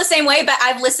 I feel the same way, but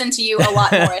I've listened to you a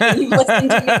lot more than you've listened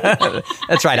to me.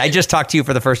 That's right. I just talked to you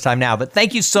for the first time now, but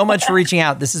thank you so much for reaching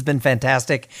out. This has been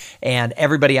fantastic. And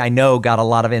everybody I know got a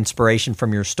lot of inspiration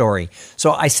from your story.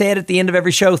 So I say it at the end of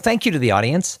every show. Thank you to the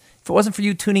audience. If it wasn't for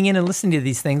you tuning in and listening to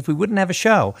these things, we wouldn't have a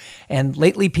show. And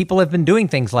lately, people have been doing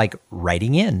things like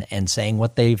writing in and saying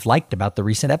what they've liked about the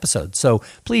recent episodes. So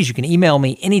please, you can email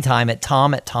me anytime at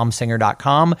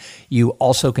tom@tomsinger.com. You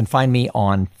also can find me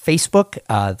on Facebook,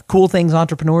 Cool Things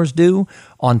Entrepreneurs Do,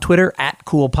 on Twitter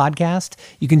 @CoolPodcast.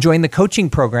 You can join the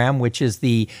coaching program, which is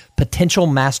the Potential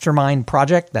Mastermind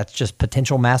Project. That's just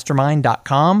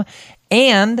potentialmastermind.com.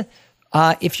 And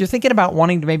if you're thinking about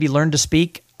wanting to maybe learn to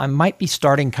speak, I might be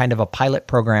starting kind of a pilot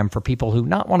program for people who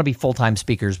not want to be full-time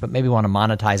speakers, but maybe want to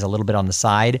monetize a little bit on the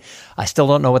side. I still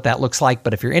don't know what that looks like,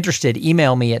 but if you're interested,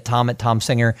 email me at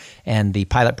tom@tomsinger, and the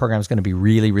pilot program is going to be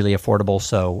really, really affordable.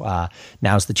 So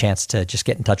now's the chance to just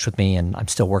get in touch with me, and I'm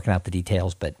still working out the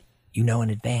details, but you know in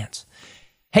advance.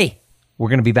 Hey, we're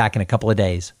going to be back in a couple of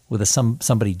days with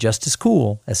somebody just as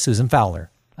cool as Susan Fowler.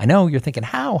 I know you're thinking,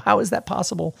 how is that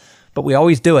possible? But we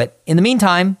always do it. In the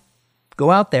meantime,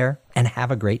 go out there and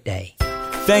have a great day.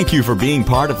 Thank you for being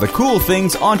part of the Cool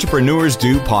Things Entrepreneurs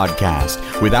Do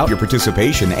podcast. Without your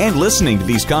participation and listening to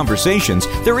these conversations,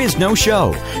 there is no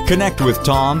show. Connect with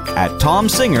Tom at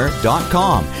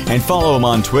tomsinger.com and follow him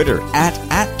on Twitter at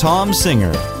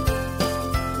 @TomSinger.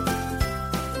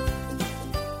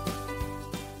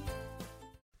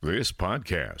 This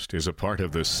podcast is a part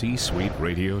of the C-Suite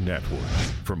Radio Network.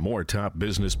 For more top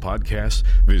business podcasts,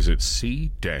 visit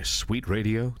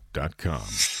c-suiteradio.com.